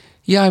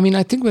 Yeah, I mean,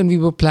 I think when we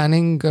were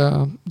planning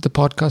the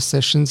podcast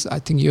sessions, I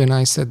think you and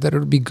I said that it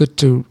would be good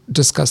to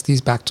discuss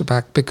these back to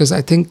back, because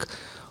I think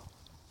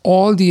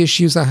all the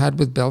issues I had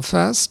with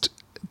Belfast,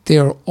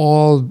 they're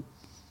all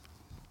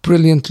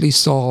brilliantly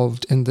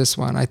solved in this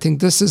one. I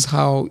think this is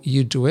how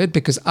you do it,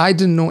 because I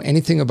didn't know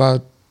anything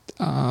about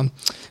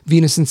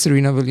Venus and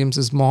Serena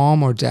Williams'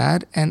 mom or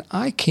dad, and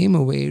I came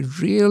away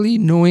really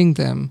knowing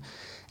them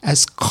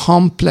as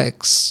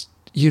complex,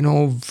 you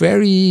know,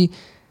 very,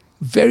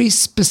 very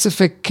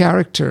specific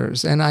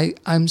characters. And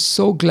I'm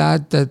so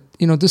glad that,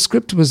 you know, the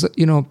script was,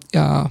 you know,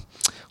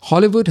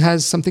 Hollywood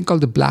has something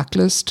called the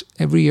Blacklist.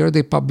 Every year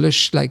they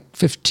publish like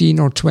 15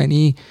 or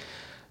 20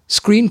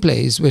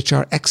 screenplays which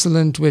are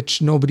excellent,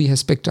 which nobody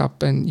has picked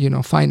up and, you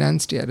know,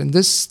 financed yet. And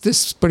this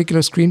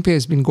particular screenplay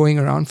has been going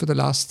around for the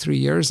last 3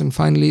 years, and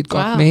finally it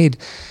got made.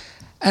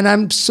 And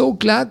I'm so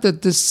glad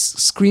that this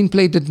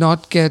screenplay did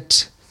not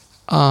get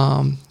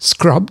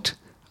scrubbed.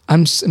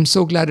 I'm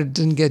so glad it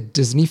didn't get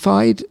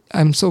Disney-fied.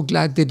 I'm so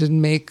glad they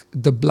didn't make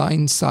the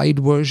Blind Side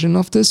version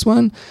of this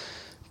one,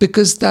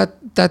 because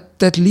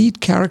that lead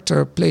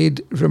character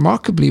played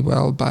remarkably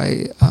well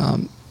by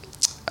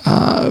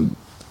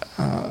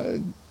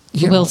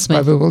Will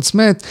Smith. By Will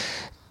Smith,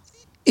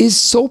 is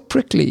so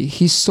prickly.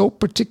 He's so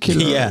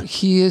particular. Yeah.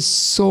 He is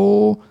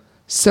so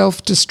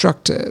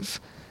self-destructive.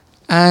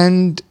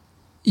 And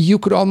you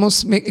could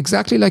almost make,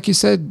 exactly like you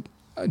said,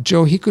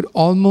 Joe, he could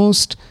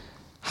almost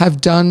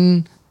have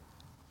done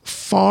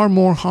far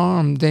more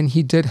harm than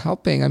he did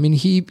helping. I mean,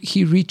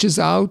 he reaches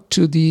out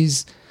to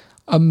these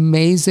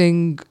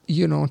amazing,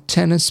 you know,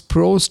 tennis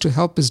pros to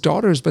help his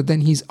daughters, but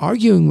then he's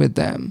arguing with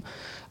them.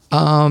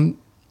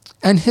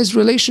 And his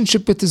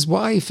relationship with his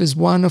wife is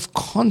one of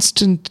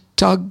constant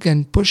tug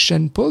and push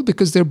and pull,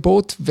 because they're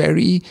both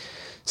very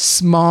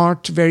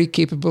smart, very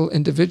capable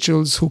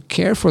individuals who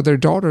care for their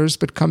daughters,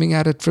 but coming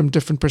at it from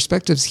different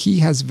perspectives. He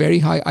has very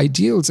high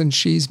ideals and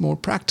she's more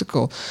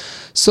practical.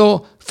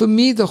 So for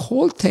me, the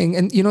whole thing,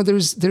 and you know, there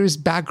is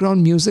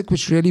background music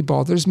which really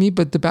bothers me,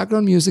 but the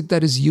background music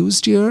that is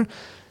used here,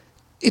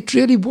 it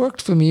really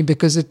worked for me,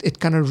 because it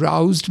kind of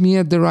roused me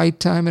at the right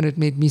time, and it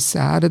made me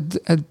sad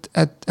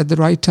at the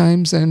right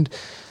times. And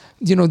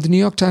you know, the New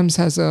York Times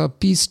has a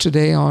piece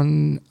today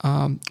on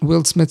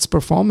Will Smith's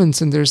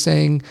performance, and they're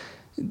saying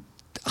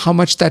how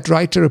much that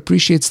writer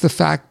appreciates the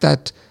fact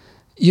that,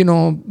 you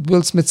know,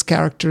 Will Smith's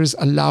character is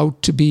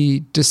allowed to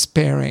be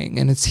despairing,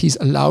 and he's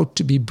allowed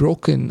to be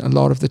broken a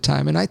lot of the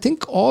time. And I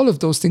think all of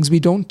those things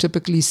we don't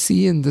typically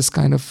see in this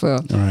kind of,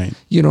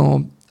 you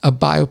know, a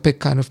biopic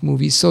kind of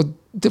movie. So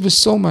there was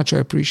so much I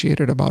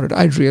appreciated about it.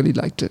 I really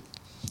liked it.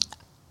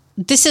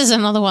 This is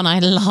another one I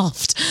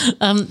loved.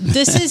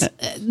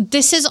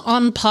 This is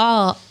on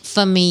par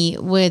for me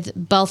with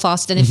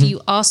Belfast. And if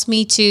you ask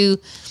me to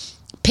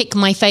pick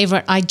my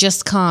favorite, I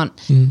just can't.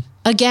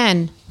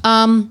 Again,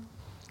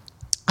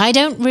 I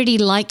don't really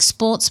like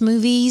sports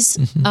movies,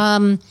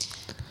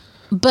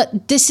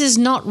 but this is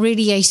not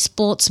really a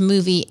sports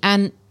movie.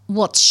 And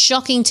what's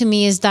shocking to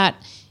me is that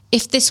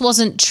if this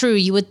wasn't true,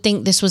 you would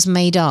think this was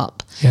made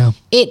up. Yeah.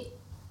 It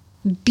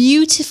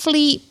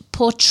beautifully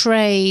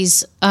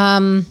portrays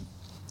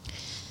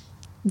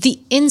the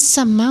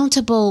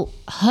insurmountable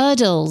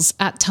hurdles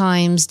at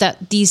times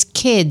that these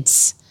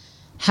kids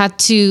had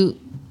to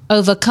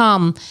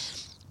overcome.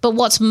 But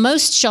what's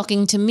most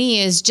shocking to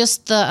me is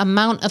just the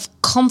amount of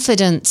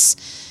confidence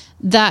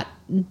that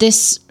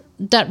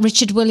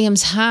Richard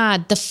Williams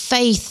had, the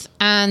faith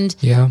and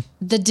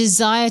the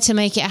desire to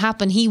make it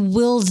happen. He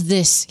willed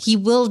this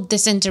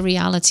into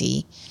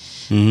reality.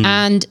 Mm-hmm.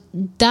 And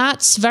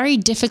that's very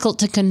difficult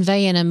to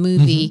convey in a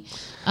movie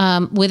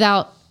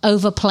without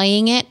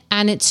overplaying it,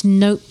 and it's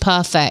note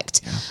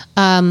perfect.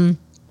 Yeah.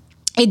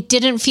 It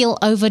didn't feel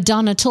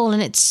overdone at all,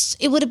 and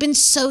it would have been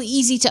so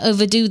easy to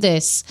overdo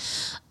this.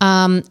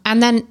 And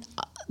then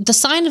the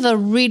sign of a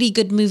really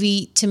good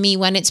movie to me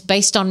when it's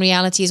based on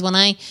reality is when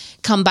I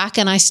come back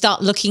and I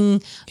start looking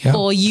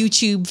for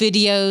YouTube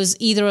videos,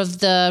 either of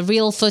the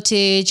real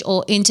footage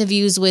or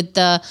interviews with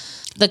the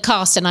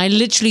cast. And I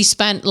literally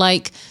spent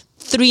like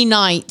 3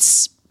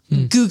 nights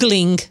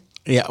Googling,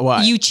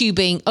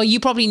 YouTubing. Oh, you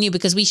probably knew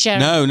because we share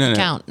an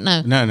account.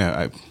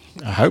 No.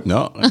 I hope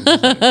not.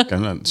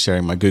 I'm not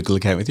sharing my Google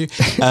account with you.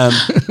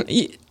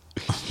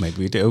 Maybe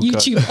we do.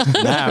 YouTube.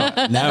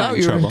 Now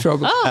you're in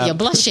trouble. Oh, you're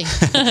blushing.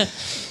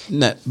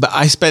 No, but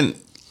I spent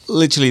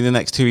literally the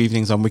next 2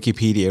 evenings on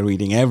Wikipedia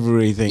reading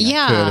everything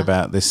I could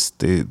about this,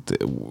 the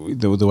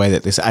way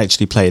that this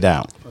actually played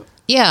out.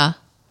 Yeah.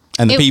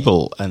 And the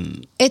people.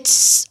 And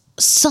it's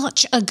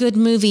such a good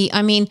movie.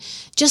 I mean,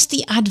 just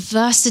the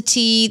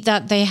adversity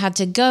that they had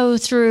to go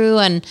through,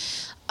 and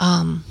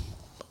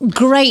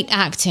great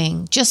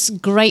acting,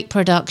 just great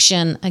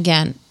production.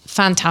 Again,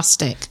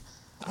 fantastic.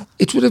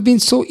 It would have been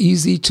so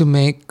easy to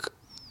make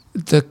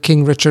the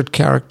King Richard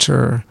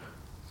character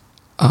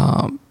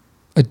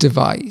a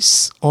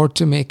device, or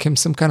to make him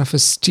some kind of a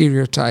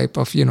stereotype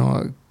of,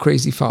 a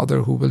crazy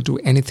father who will do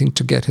anything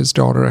to get his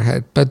daughter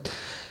ahead. But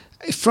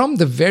from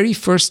the very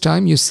first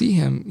time you see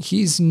him,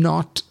 he's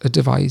not a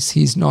device.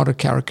 He's not a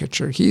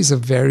caricature. He's a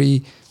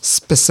very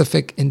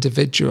specific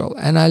individual.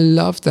 And I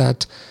love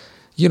that,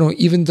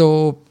 even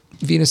though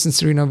Venus and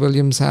Serena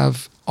Williams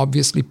have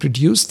obviously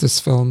produced this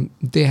film,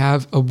 they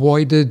have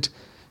avoided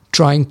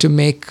trying to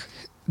make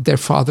their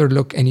father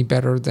look any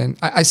better than...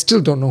 I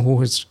still don't know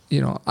who his...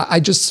 I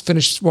just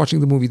finished watching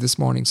the movie this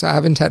morning, so I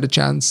haven't had a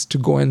chance to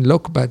go and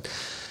look, but,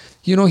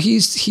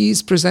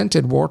 he's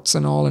presented warts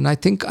and all, and I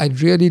think I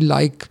really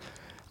like...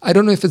 I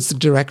don't know if it's the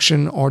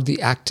direction or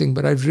the acting,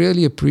 but I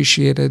really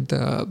appreciated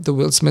the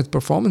Will Smith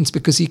performance,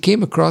 because he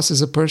came across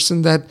as a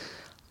person that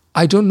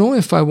I don't know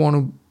if I want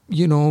to,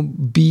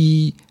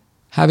 be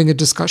having a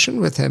discussion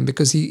with him,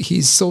 because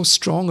he's so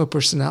strong a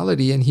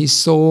personality, and he's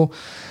so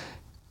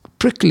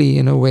prickly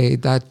in a way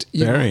that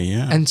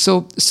and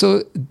so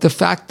the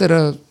fact that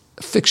a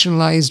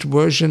fictionalized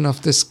version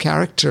of this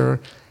character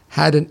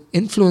had an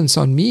influence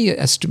on me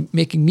as to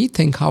making me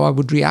think how I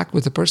would react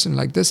with a person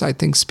like this, I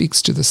think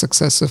speaks to the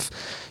success of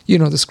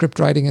the script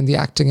writing and the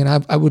acting.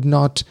 And I would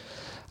not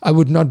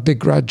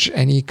begrudge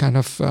any kind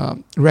of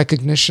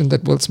recognition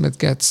that Will Smith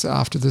gets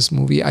after this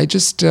movie. I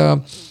just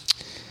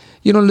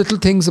little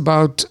things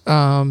about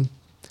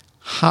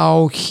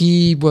how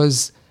he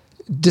was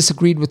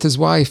disagreed with his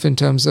wife in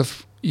terms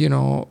of,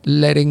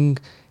 letting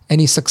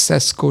any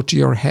success go to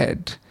your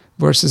head,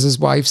 versus his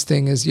wife's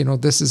thing is,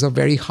 this is a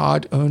very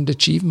hard-earned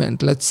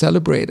achievement. Let's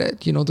celebrate it.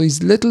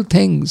 These little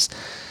things.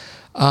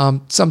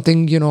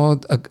 Something,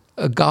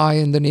 a guy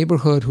in the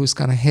neighborhood who's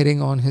kind of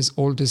hitting on his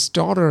oldest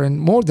daughter, and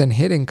more than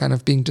hitting, kind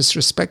of being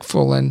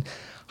disrespectful, and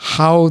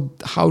how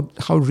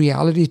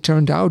reality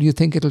turned out. You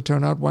think it'll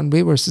turn out one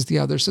way versus the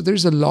other. So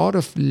there's a lot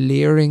of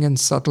layering and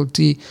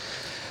subtlety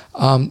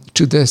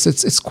to this.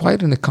 It's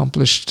quite an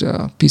accomplished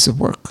piece of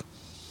work.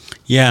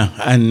 Yeah,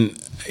 and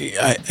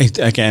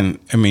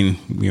I mean,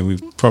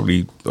 we've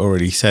probably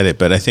already said it,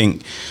 but I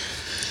think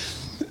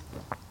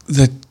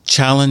the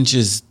challenge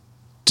is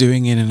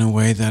doing it in a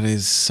way that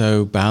is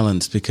so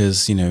balanced,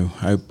 because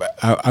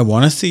I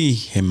want to see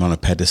him on a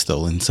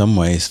pedestal in some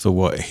ways for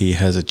what he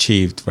has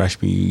achieved.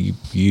 Rashmi, you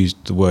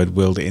used the word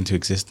willed it into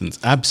existence.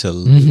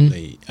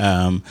 Absolutely.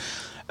 Mm-hmm.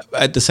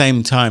 At the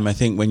same time, I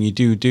think when you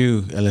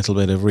do a little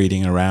bit of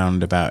reading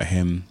around about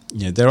him,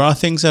 there are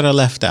things that are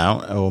left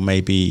out, or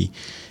maybe,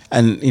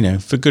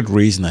 and for good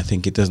reason. I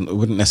think it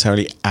wouldn't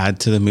necessarily add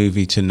to the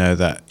movie to know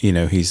that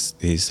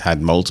he's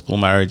had multiple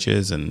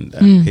marriages, and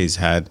he's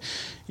had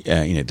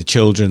the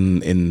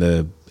children in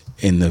the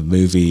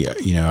movie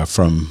are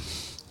from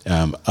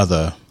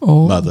other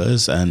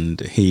mothers,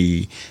 and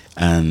he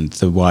and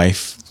the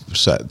wife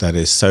that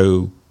is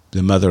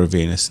the mother of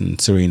Venus and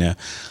Serena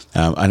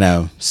are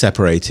now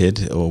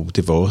separated or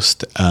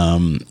divorced,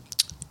 and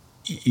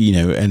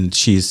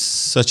she's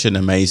such an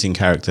amazing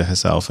character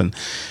herself. And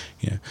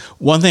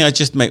one thing I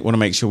just want to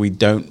make sure we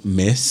don't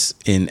miss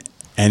in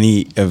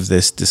any of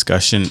this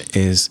discussion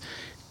is,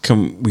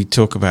 can we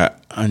talk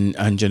about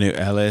Anjanou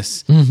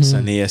Ellis,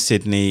 Sania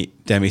Sidney,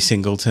 Demi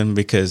Singleton?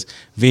 Because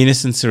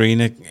Venus and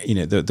Serena,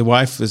 the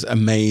wife was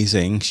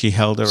amazing. She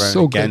held her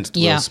own against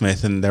Will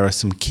Smith, and there are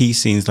some key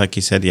scenes, like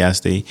you said,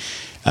 Yazdi,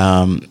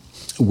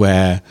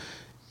 where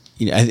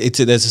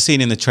there's a scene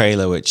in the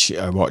trailer which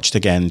I watched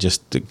again,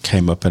 just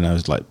came up, and I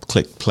was like,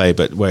 click play,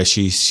 but where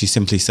she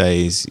simply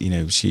says,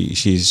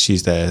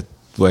 she's there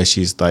where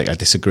she's like, I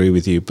disagree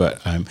with you,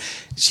 but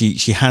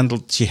she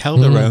held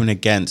her own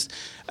against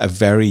a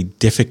very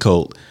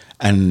difficult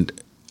and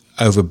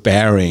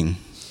overbearing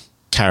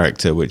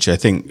character, which I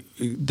think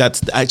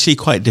that's actually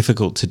quite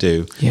difficult to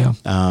do. Yeah.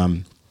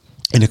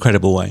 In a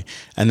credible way.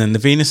 And then the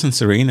Venus and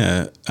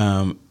Serena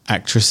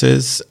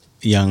actresses,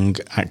 young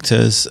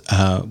actors,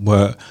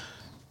 were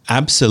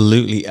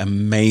absolutely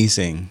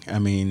amazing. I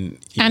mean,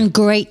 and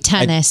great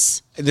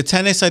tennis. The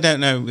tennis, I don't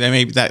know.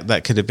 Maybe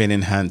that could have been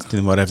enhanced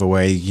in whatever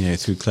way,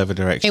 through clever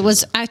direction. It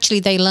was actually,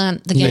 they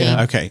learnt the game.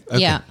 Yeah, okay.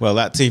 Yeah. Well,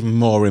 that's even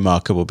more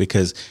remarkable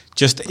because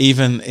just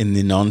even in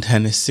the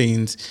non-tennis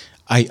scenes,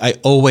 I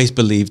always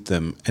believed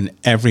them in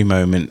every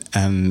moment,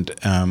 and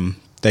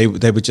they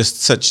were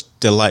just such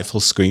delightful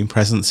screen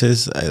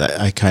presences.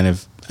 I kind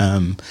of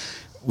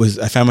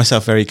I found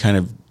myself very kind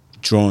of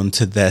drawn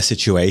to their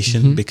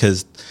situation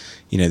because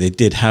they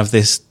did have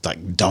this like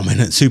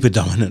super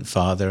dominant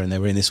father, and they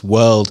were in this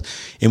world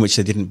in which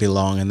they didn't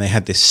belong, and they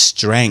had this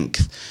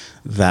strength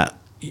that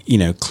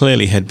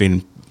clearly had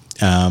been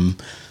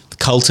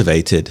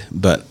cultivated,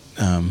 but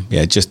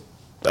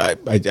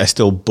I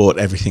still bought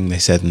everything they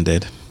said and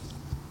did.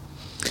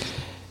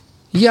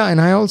 Yeah,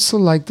 and I also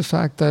like the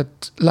fact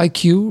that,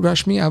 like you,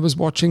 Rashmi, I was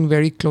watching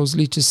very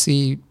closely to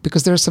see,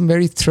 because there are some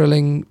very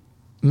thrilling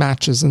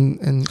matches in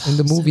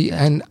the movie, so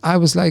and I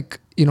was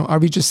like, are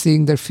we just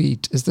seeing their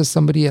feet? Is this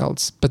somebody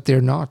else? But they're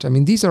not. I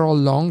mean, these are all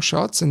long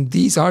shots, and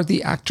these are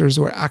the actors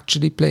who are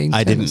actually playing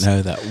tennis. I didn't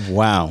know that.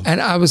 Wow.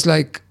 And I was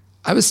like,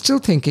 I was still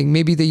thinking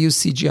maybe they use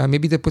CGI,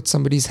 maybe they put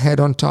somebody's head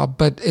on top,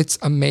 but it's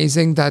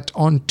amazing that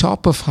on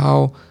top of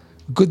how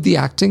good the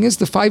acting is,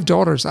 the 5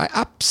 daughters, I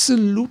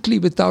absolutely,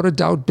 without a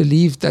doubt,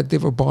 believed that they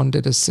were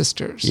bonded as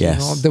sisters.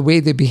 Yes. The way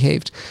they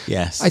behaved.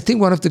 Yes. I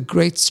think one of the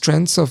great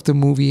strengths of the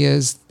movie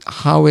is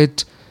how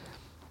it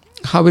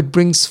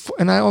brings,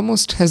 and I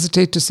almost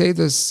hesitate to say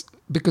this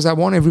because I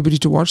want everybody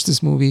to watch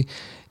this movie,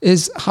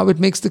 is how it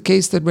makes the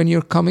case that when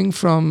you're coming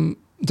from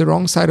the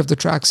wrong side of the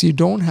tracks, you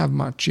don't have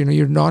much,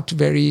 you're not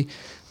very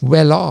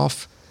well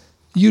off.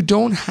 You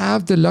don't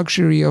have the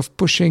luxury of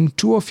pushing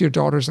 2 of your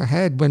daughters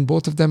ahead when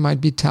both of them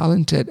might be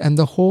talented. And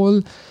the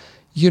whole,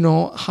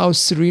 how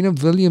Serena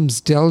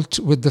Williams dealt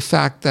with the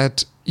fact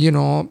that,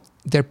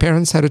 their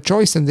parents had a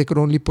choice and they could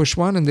only push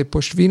one, and they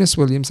pushed Venus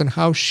Williams, and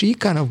how she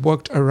kind of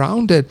worked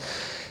around it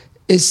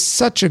is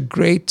such a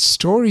great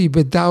story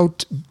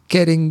without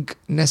getting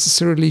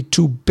necessarily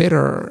too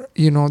bitter.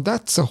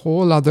 That's a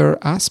whole other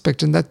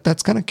aspect. And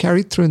that's kind of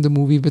carried through in the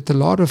movie with a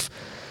lot of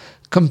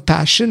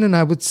compassion, and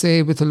I would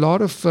say with a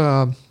lot of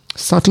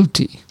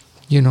subtlety,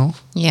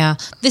 Yeah.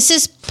 This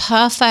is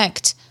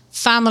perfect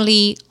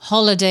family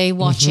holiday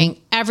watching.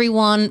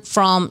 Everyone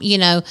from,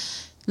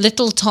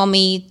 little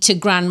Tommy to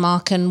grandma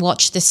can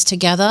watch this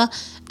together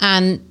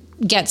and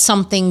get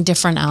something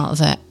different out of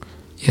it.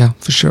 Yeah,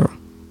 for sure.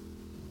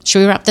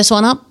 Should we wrap this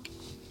one up?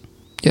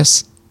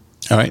 Yes.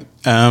 All right.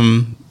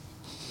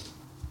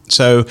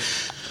 So,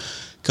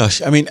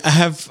 gosh, I mean, I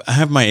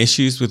have my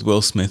issues with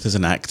Will Smith as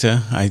an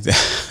actor.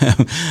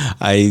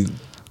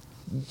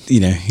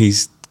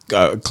 He's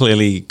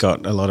clearly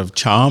got a lot of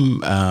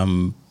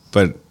charm,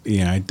 but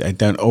I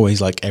don't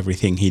always like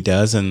everything he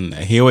does, and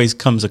he always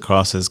comes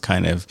across as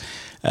kind of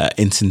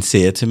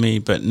insincere to me.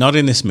 But not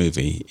in this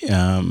movie.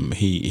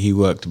 He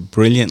worked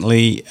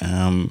brilliantly.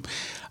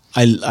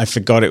 I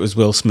forgot it was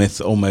Will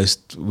Smith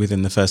almost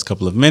within the first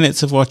couple of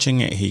minutes of watching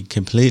it. He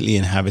completely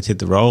inhabited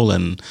the role,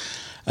 and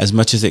as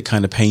much as it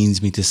kind of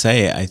pains me to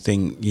say it, I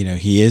think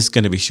he is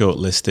going to be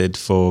shortlisted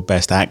for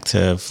Best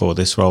Actor for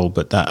this role.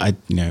 But that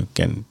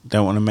again, I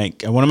want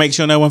to make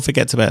sure no one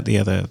forgets about the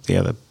other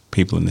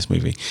people in this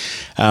movie.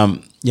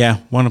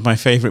 One of my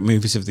favorite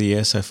movies of the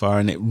year so far,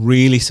 and it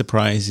really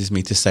surprises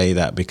me to say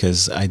that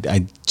because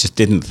I just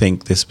didn't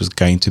think this was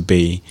going to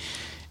be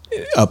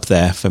up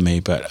there for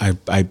me, but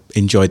I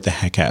enjoyed the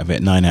heck out of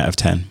it. 9 out of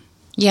 10.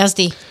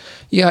 Yazdi.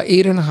 Yeah,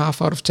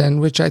 8.5 out of 10,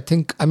 which I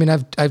think,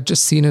 I've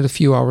just seen it a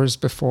few hours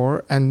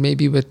before, and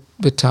maybe with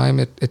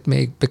time it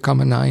may become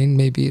a 9,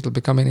 maybe it'll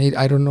become an 8,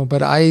 I don't know.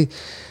 But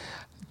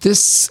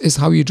this is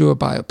how you do a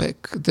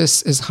biopic.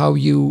 This is how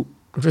you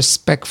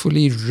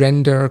respectfully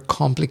render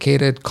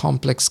complicated,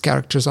 complex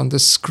characters on the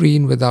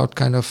screen without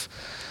kind of,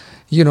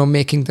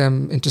 making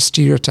them into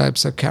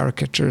stereotypes or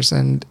caricatures.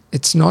 And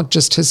it's not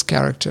just his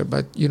character,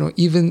 but,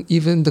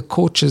 even the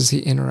coaches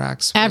he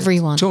interacts with.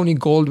 Everyone. Tony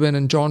Goldwyn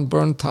and John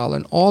Bernthal,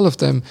 and all of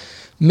them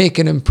make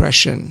an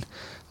impression.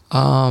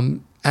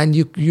 And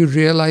you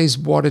realize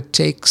what it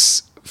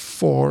takes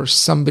for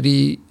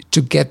somebody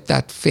to get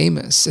that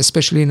famous,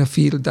 especially in a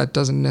field that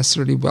doesn't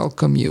necessarily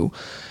welcome you.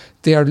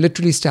 They are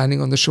literally standing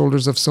on the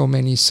shoulders of so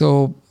many.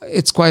 So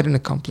it's quite an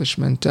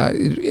accomplishment. I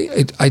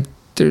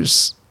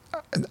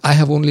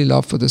have only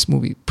love for this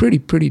movie.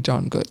 Pretty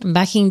darn good.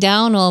 Backing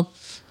down or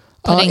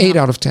 8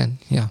 out of 10,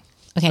 yeah.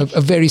 Okay.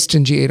 A very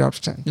stingy 8 out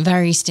of 10.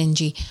 Very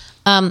stingy.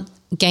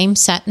 Game,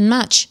 set, and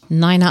match.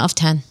 9 out of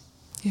 10.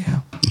 Yeah.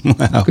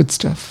 Wow. Good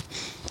stuff.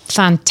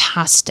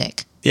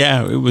 Fantastic.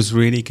 Yeah, it was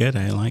really good.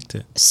 I liked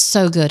it.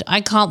 So good.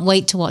 I can't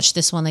wait to watch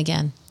this one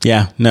again.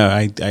 Yeah, no,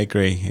 I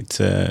agree. It's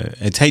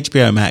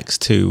HBO Max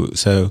too,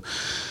 so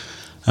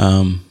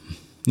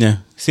yeah,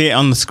 see it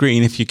on the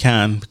screen if you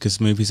can,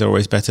 because movies are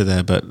always better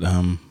there. But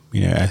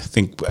I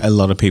think a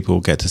lot of people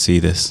will get to see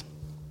this.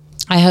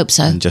 I hope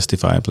so. And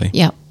justifiably.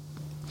 Yeah.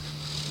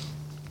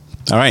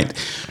 All right.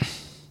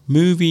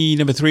 Movie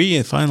number 3,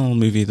 the final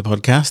movie of the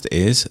podcast,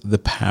 is The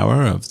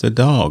Power of the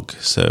Dog.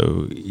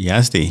 So,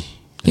 Yazdi,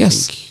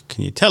 Yes.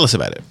 Can you tell us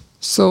about it?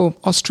 So,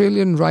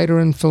 Australian writer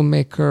and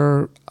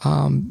filmmaker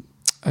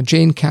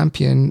Jane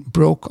Campion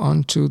broke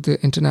onto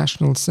the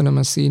international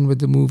cinema scene with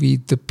the movie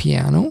The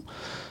Piano,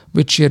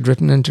 which she had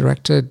written and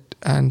directed,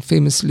 and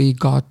famously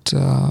got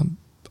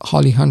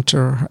Holly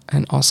Hunter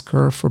an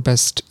Oscar for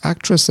Best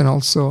Actress, and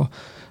also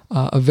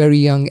a very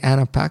young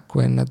Anna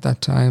Paquin at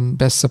that time,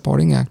 Best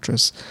Supporting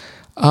Actress.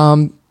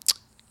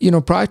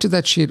 Prior to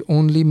that, she had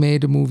only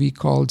made a movie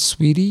called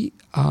Sweetie,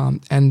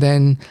 and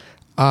then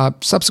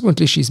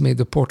subsequently she's made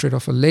The Portrait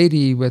of a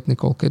Lady with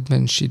Nicole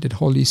Kidman. She did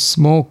Holy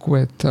Smoke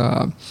with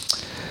Not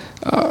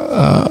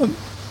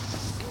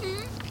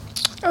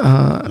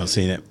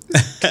seen it.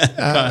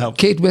 Can't help.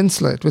 Kate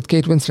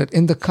Winslet,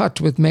 In the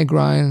Cut with Meg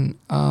Ryan,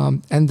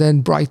 and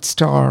then Bright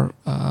Star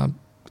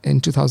in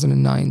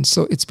 2009.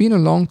 So it's been a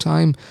long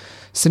time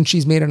since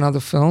she's made another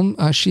film.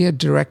 She had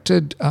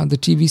directed the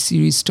TV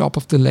series Top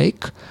of the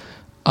Lake.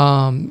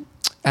 So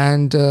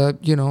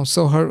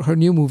her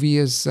new movie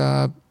is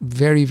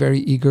very, very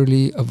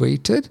eagerly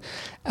awaited.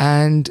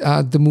 And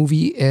the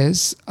movie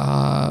is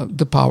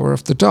The Power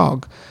of the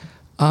Dog.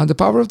 The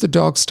Power of the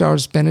Dog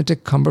stars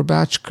Benedict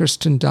Cumberbatch,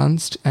 Kirsten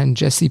Dunst, and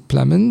Jesse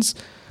Plemons.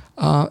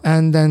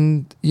 And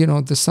then,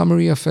 the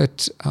summary of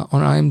it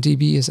on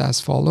IMDb is as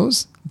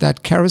follows: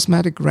 that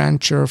charismatic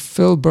rancher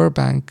Phil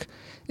Burbank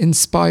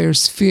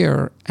inspires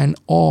fear and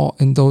awe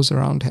in those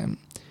around him.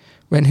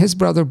 When his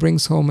brother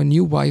brings home a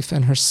new wife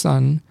and her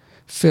son,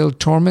 Phil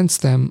torments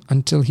them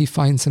until he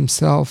finds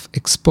himself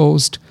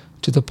exposed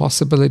to the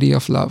possibility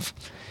of love.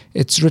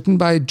 It's written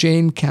by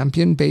Jane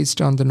Campion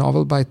based on the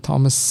novel by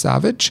Thomas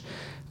Savage.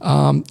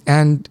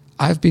 And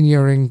I've been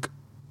hearing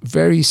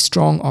very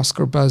strong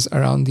Oscar buzz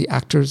around the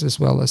actors as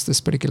well as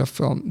this particular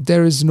film.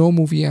 There is no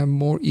movie I'm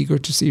more eager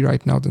to see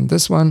right now than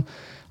this one.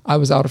 I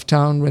was out of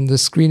town when the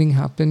screening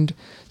happened,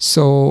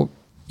 so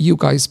you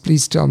guys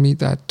please tell me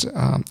that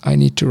I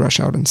need to rush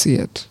out and see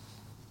it.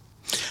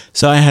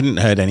 So I hadn't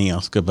heard any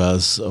Oscar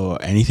buzz or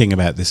anything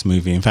about this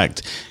movie. In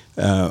fact,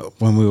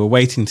 when we were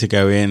waiting to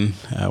go in,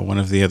 one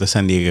of the other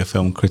San Diego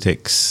film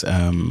critics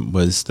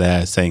was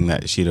there saying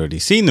that she'd already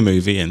seen the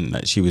movie and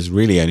that she was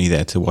really only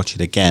there to watch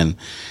it again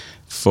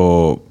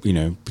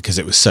because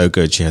it was so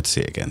good she had to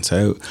see it again.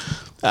 So,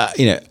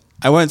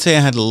 I won't say I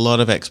had a lot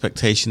of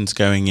expectations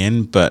going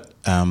in, but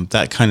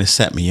that kind of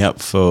set me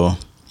up for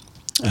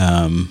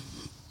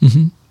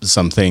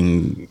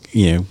something,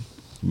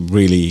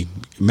 really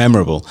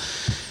memorable.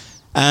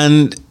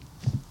 And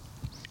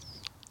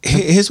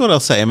here's what I'll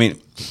say. I mean,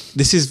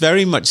 this is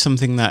very much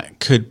something that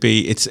could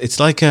be. It's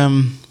like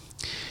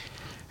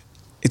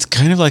it's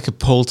kind of like a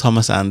Paul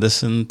Thomas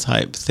Anderson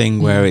type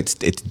thing where it's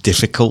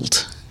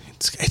difficult.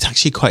 It's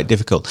actually quite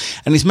difficult,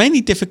 and it's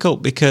mainly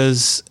difficult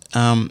because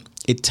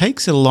it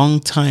takes a long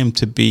time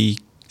to be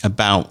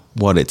about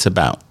what it's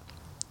about.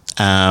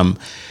 And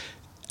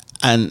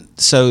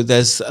so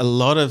there's a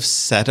lot of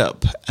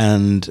setup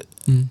and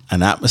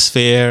an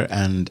atmosphere,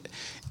 and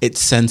its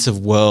sense of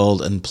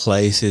world and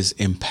place is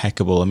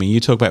impeccable. I mean, you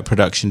talk about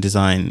production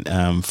design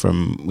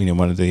from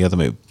one of the other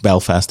movies,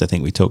 Belfast, I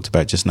think we talked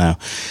about just now.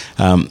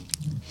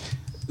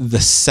 The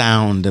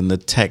sound and the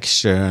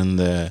texture and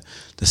the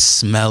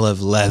smell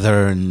of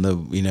leather and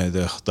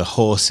the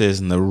horses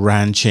and the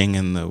ranching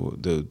and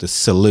the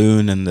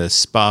saloon and the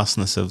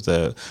sparseness of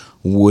the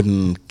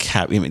wooden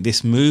cap. I mean,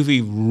 this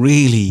movie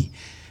really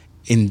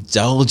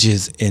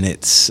indulges in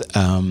its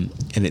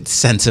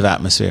sense of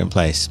atmosphere and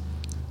place.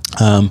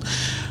 I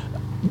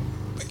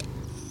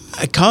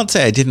can't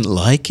say I didn't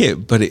like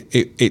it, but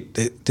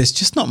it there's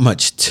just not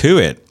much to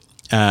it.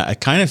 I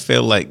kind of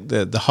feel like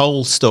the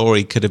whole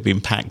story could have been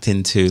packed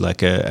into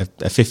like a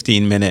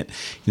 15-minute,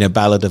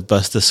 Ballad of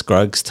Buster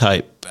Scruggs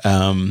type,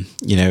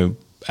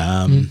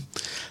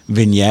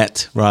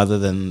 vignette, rather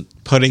than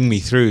putting me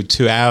through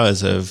 2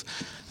 hours of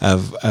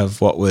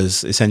what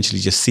was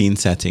essentially just scene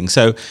setting.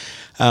 So,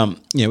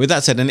 with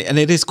that said, and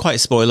it is quite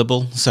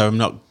spoilable, so I'm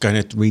not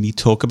going to really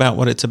talk about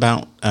what it's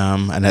about,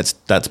 and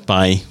that's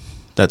by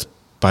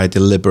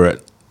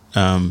deliberate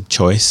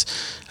choice.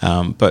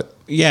 But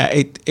yeah,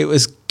 it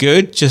was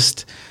good.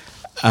 Just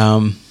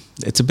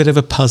it's a bit of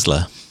a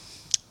puzzler.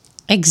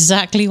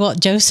 Exactly what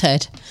Joe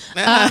said.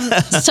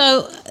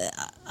 So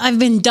I've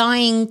been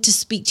dying to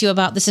speak to you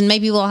about this, and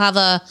maybe we'll have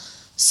a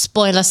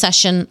spoiler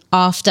session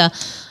after.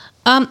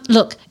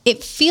 Look,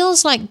 it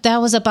feels like there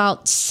was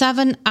about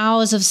 7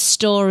 hours of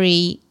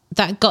story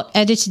that got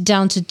edited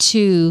down to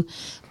 2,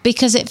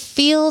 because it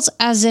feels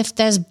as if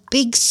there's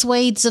big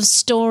swathes of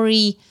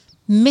story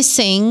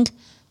missing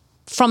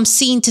from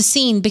scene to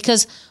scene,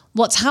 because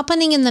what's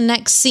happening in the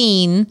next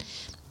scene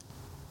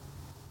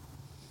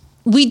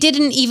we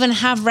didn't even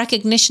have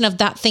recognition of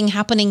that thing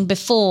happening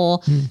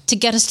before to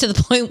get us to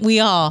the point we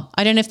are.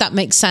 I don't know if that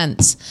makes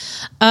sense.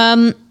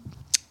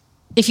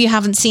 If you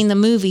haven't seen the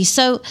movie.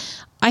 So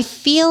I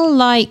feel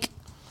like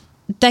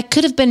there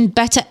could have been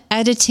better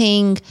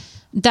editing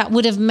that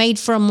would have made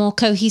for a more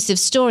cohesive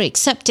story,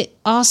 except it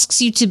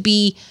asks you to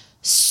be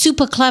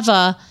super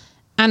clever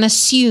and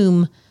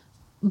assume,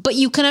 but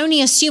you can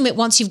only assume it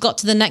once you've got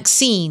to the next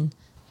scene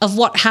of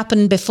what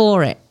happened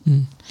before it.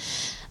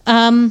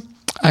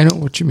 I know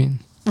what you mean.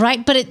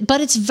 Right, but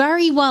it's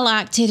very well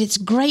acted. It's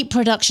great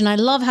production. I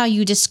love how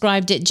you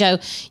described it, Joe.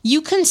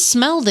 You can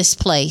smell this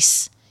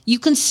place. You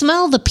can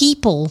smell the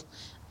people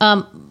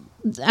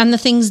and the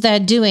things they're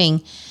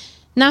doing.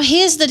 Now,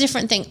 here's the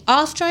different thing.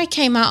 After I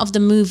came out of the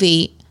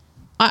movie,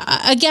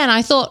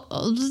 I thought,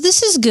 oh,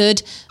 this is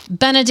good.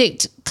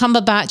 Benedict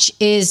Cumberbatch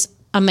is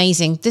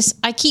amazing.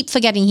 I keep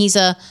forgetting he's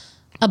a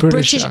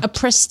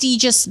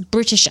prestigious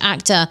British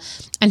actor,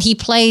 and he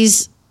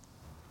plays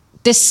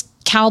this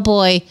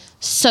cowboy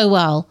so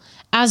well,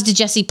 as did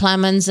Jesse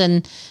Plemons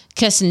and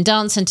Kirsten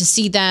Dunst, and to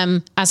see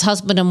them as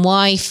husband and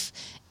wife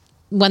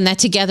when they're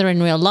together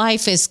in real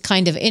life is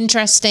kind of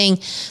interesting.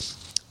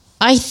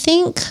 I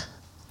think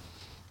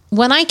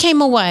when I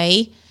came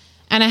away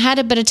and I had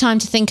a bit of time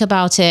to think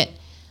about it,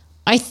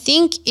 I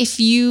think if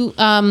you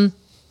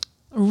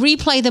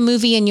replay the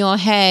movie in your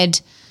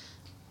head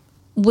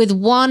with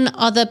one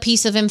other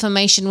piece of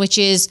information, which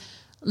is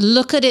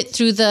look at it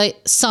through the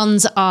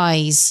son's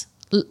eyes,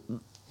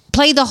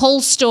 play the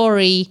whole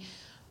story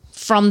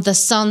from the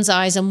son's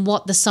eyes and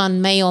what the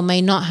son may or may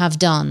not have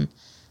done,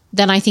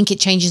 then I think it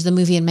changes the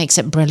movie and makes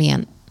it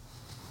brilliant.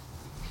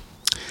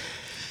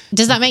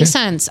 Does that make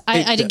sense?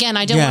 I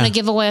don't want to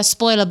give away a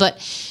spoiler, but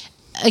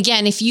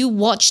again, if you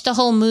watch the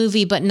whole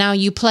movie, but now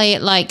you play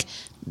it like...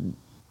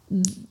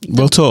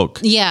 We'll talk.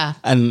 Yeah.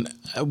 And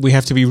we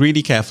have to be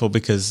really careful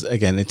because,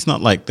 again, it's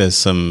not like there's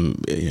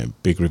some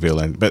big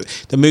reveal, but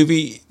the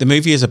movie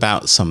is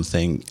about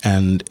something,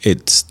 and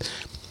it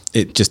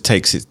just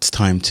takes its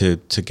time to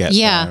get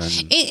there.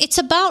 It's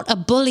about a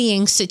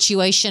bullying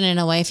situation in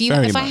a way.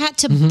 If I had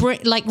to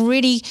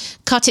really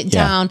cut it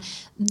down,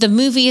 the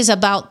movie is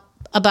about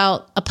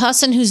a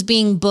person who's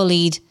being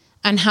bullied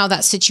and how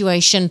that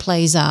situation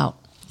plays out.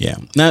 Yeah.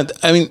 Now,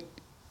 I mean,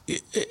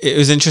 it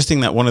was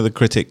interesting that one of the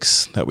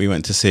critics that we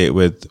went to see it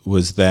with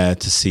was there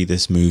to see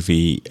this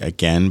movie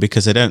again,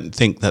 because I don't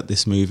think that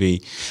this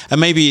movie, and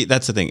maybe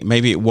that's the thing,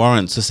 maybe it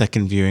warrants a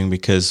second viewing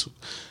because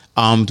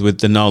armed with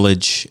the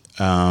knowledge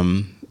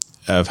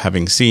of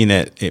having seen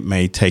it, it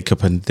may take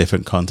up a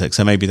different context.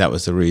 So maybe that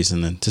was the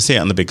reason. And to see it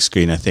on the big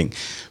screen, I think,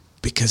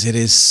 because it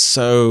is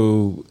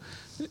so...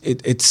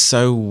 It's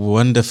so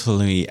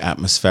wonderfully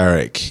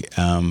atmospheric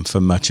for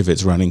much of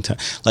its running time.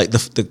 Like the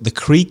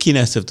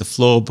creakiness of the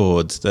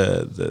floorboards,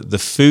 the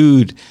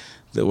food,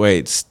 the way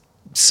it's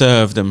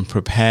served and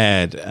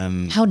prepared,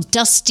 and how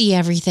dusty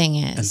everything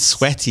is, and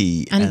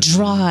sweaty and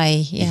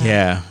dry.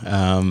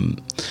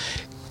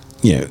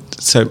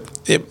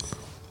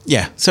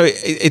 So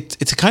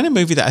it's a kind of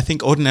movie that I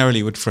think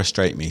ordinarily would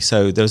frustrate me.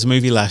 So there was a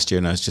movie last year,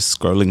 and I was just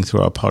scrolling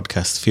through our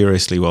podcast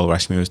furiously while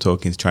Rashmi was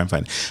talking to try and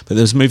find it. But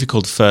there was a movie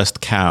called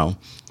First Cow,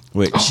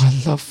 which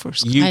I love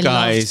First Cow. You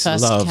guys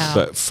love,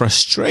 but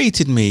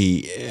frustrated me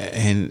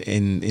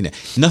in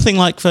nothing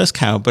like First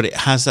Cow, but it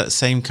has that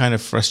same kind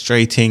of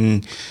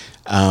frustrating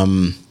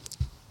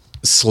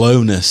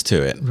slowness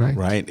to it,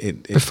 right?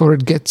 It before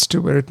it gets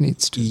to where it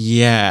needs to.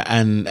 Yeah,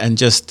 and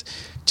just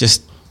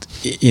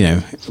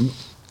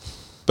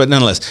But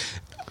nonetheless,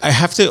 I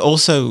have to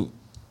also...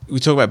 We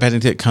talk about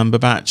Benedict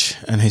Cumberbatch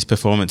and his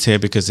performance here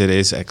because it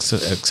is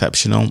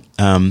exceptional.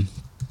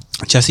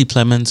 Jesse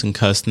Plemons and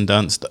Kirsten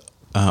Dunst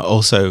are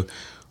also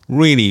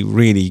really,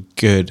 really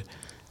good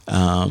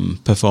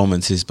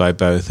performances by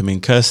both. I mean,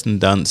 Kirsten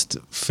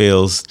Dunst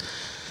feels...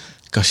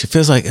 Gosh, it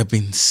feels like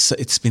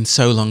it's been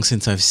so long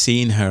since I've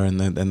seen her, and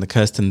the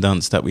Kirsten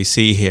Dunst that we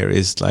see here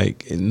is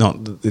like not...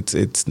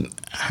 It's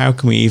how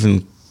can we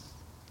even...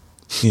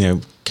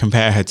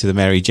 compare her to the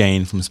Mary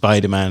Jane from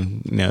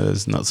Spider-Man,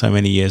 there's not so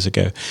many years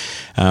ago.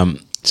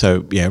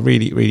 So yeah,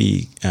 really,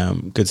 really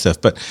good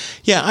stuff. But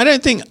yeah, I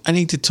don't think I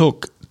need to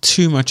talk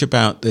too much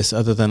about this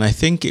other than I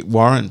think it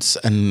warrants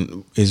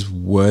and is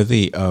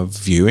worthy of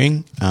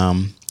viewing.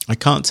 I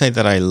can't say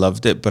that I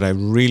loved it, but I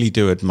really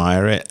do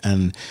admire it,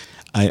 and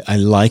I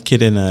like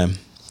it in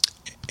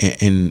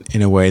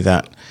a way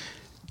that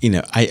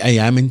I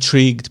am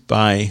intrigued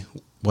by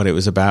what it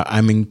was about.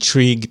 I'm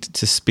intrigued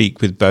to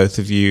speak with both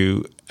of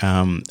you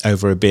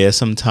over a beer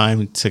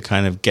sometime to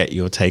kind of get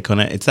your take on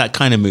it. It's that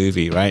kind of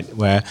movie, right?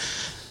 Where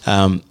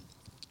I'm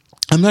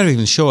not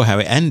even sure how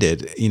it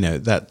ended,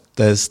 that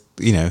there's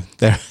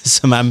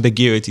some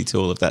ambiguity to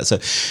all of that. So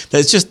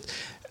there's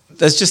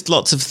just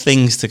lots of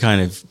things to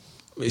kind of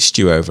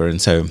stew over.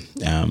 And so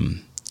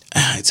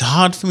it's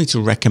hard for me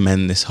to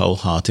recommend this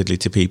wholeheartedly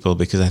to people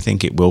because I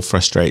think it will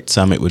frustrate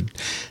some. It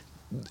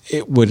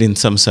would in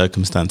some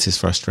circumstances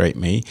frustrate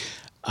me.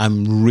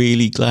 I'm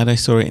really glad I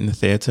saw it in the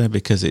theater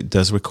because it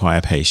does require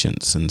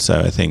patience. And so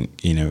I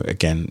think,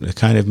 again, the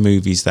kind of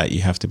movies that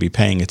you have to be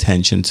paying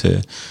attention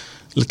to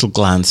little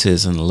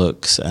glances and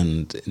looks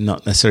and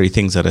not necessarily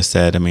things that are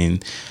said. I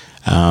mean,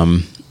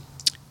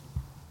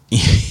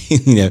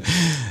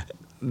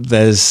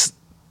 there's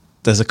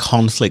a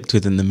conflict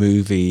within the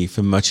movie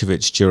for much of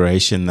its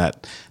duration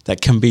that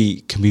can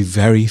be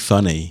very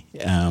funny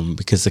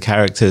because the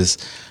characters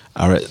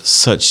are at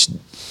such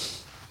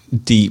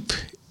deep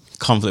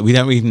conflict. We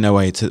don't even know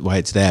why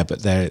it's there,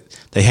 but they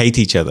hate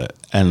each other,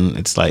 and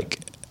it's like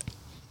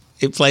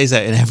it plays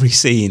out in every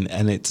scene,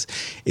 and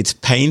it's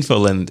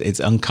painful and it's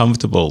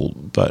uncomfortable,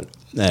 but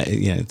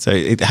so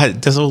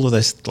it does all of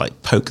this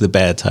like poke the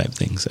bear type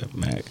things.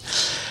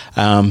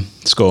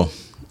 Score.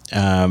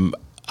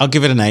 I'll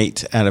give it an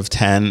 8 out of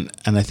 10,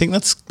 and I think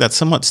that's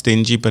somewhat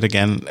stingy. But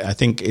again, I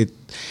think it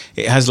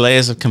has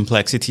layers of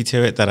complexity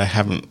to it that I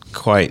haven't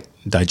quite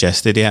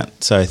digested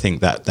yet. So I think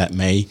that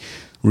may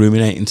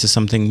ruminate into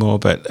something more.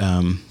 But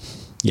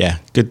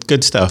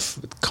good stuff.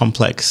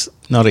 Complex,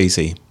 not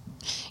easy.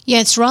 Yeah,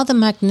 it's rather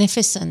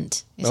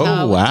magnificent. Is how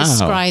I would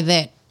describe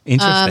it.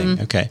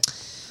 Interesting. Okay.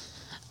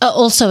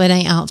 Also an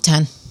 8 out of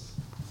 10.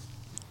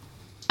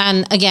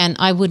 And again,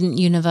 I wouldn't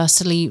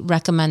universally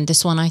recommend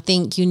this one. I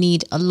think you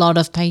need a lot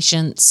of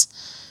patience,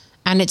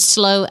 and it's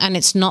slow, and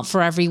it's not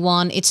for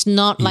everyone. It's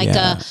not like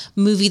a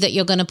movie that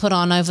you're going to put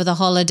on over the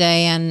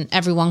holiday and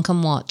everyone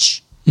can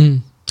watch.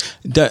 I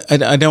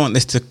don't want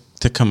this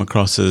to come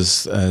across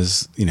as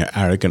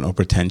arrogant or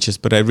pretentious,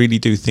 but I really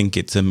do think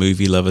it's a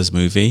movie lover's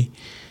movie.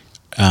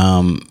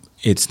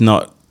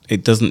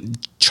 It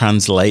doesn't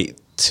translate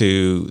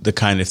to the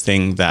kind of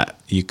thing that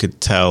you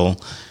could tell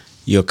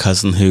your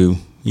cousin who,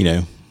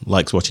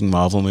 likes watching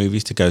Marvel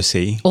movies to go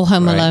see. Or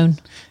Home Alone.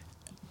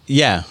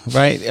 Yeah,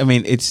 right. I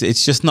mean, it's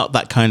just not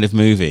that kind of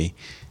movie.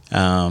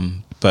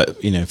 But,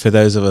 for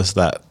those of us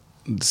that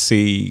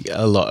see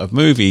a lot of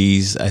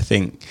movies, I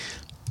think,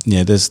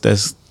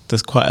 there's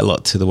quite a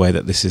lot to the way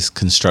that this is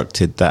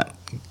constructed that,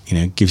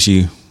 gives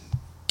you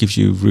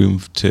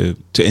room to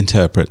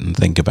interpret and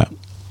think about.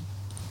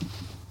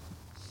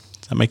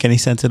 Does that make any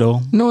sense at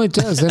all? No, it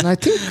does. And I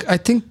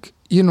think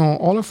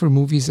all of her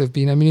movies have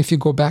been, I mean, if you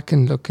go back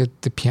and look at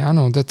The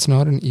Piano, that's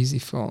not an easy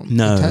film.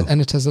 No.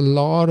 It has a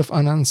lot of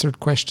unanswered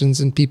questions,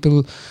 and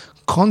people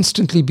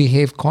constantly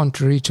behave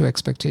contrary to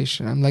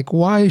expectation. I'm like,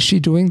 why is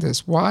she doing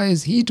this? Why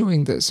is he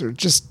doing this? Or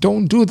just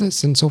don't do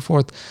this, and so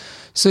forth.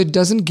 So it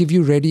doesn't give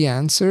you ready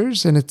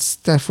answers, and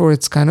therefore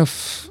it's kind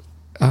of,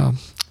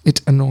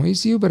 it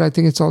annoys you, but I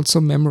think it's also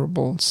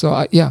memorable. So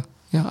I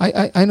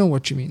know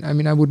what you mean. I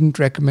mean, I wouldn't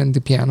recommend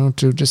The Piano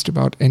to just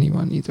about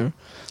anyone either.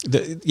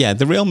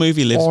 The real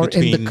movie lives or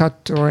between... In the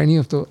Cut, or any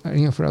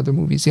of her other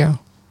movies. Yeah.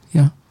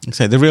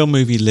 So the real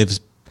movie lives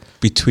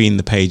between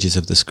the pages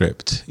of the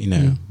script.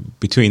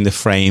 Between the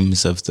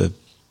frames of the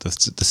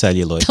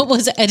celluloid. That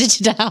was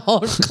edited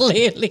out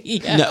clearly.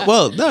 Yeah.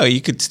 No,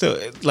 you could still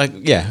of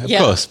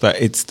course,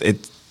 but it's.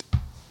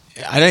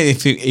 I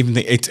don't even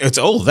think it's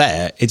all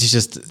there. It's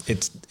just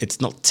it's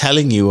not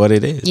telling you what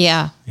it is.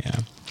 Yeah. Yeah.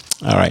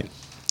 All right.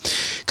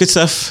 Good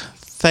stuff.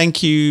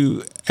 Thank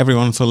you,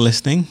 everyone, for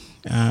listening.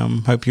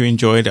 Hope you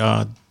enjoyed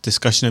our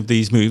discussion of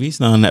these movies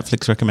and our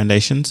Netflix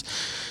recommendations.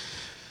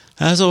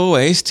 As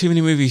always, too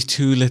many movies,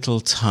 too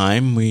little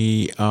time.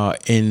 We are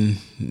in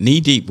knee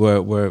deep.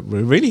 We're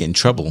really in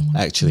trouble,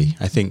 actually.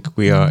 I think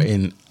we are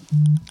in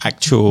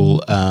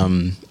actual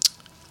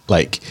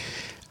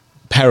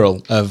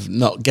peril of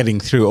not getting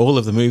through all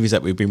of the movies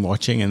that we've been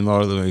watching and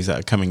more of the movies that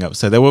are coming up.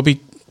 So there will be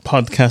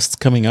podcasts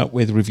coming up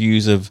with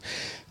reviews of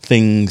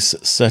things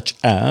such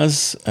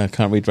as, I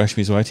can't read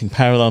Rashmi's writing,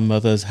 Parallel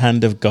Mothers,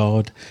 Hand of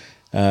God,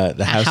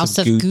 The House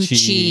of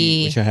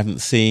Gucci, which I haven't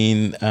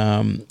seen.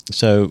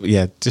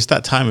 Just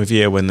that time of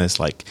year when there's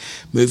like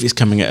movies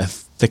coming at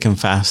thick and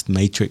fast.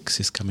 Matrix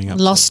is coming up.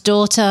 Lost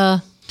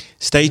Daughter.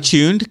 Stay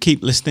tuned.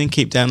 Keep listening.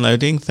 Keep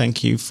downloading.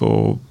 Thank you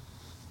for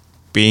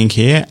being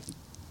here.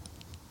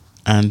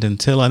 And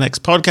until our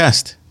next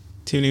podcast,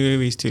 too many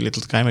movies, too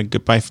little time. And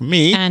goodbye from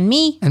me. And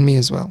me. And me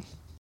as well.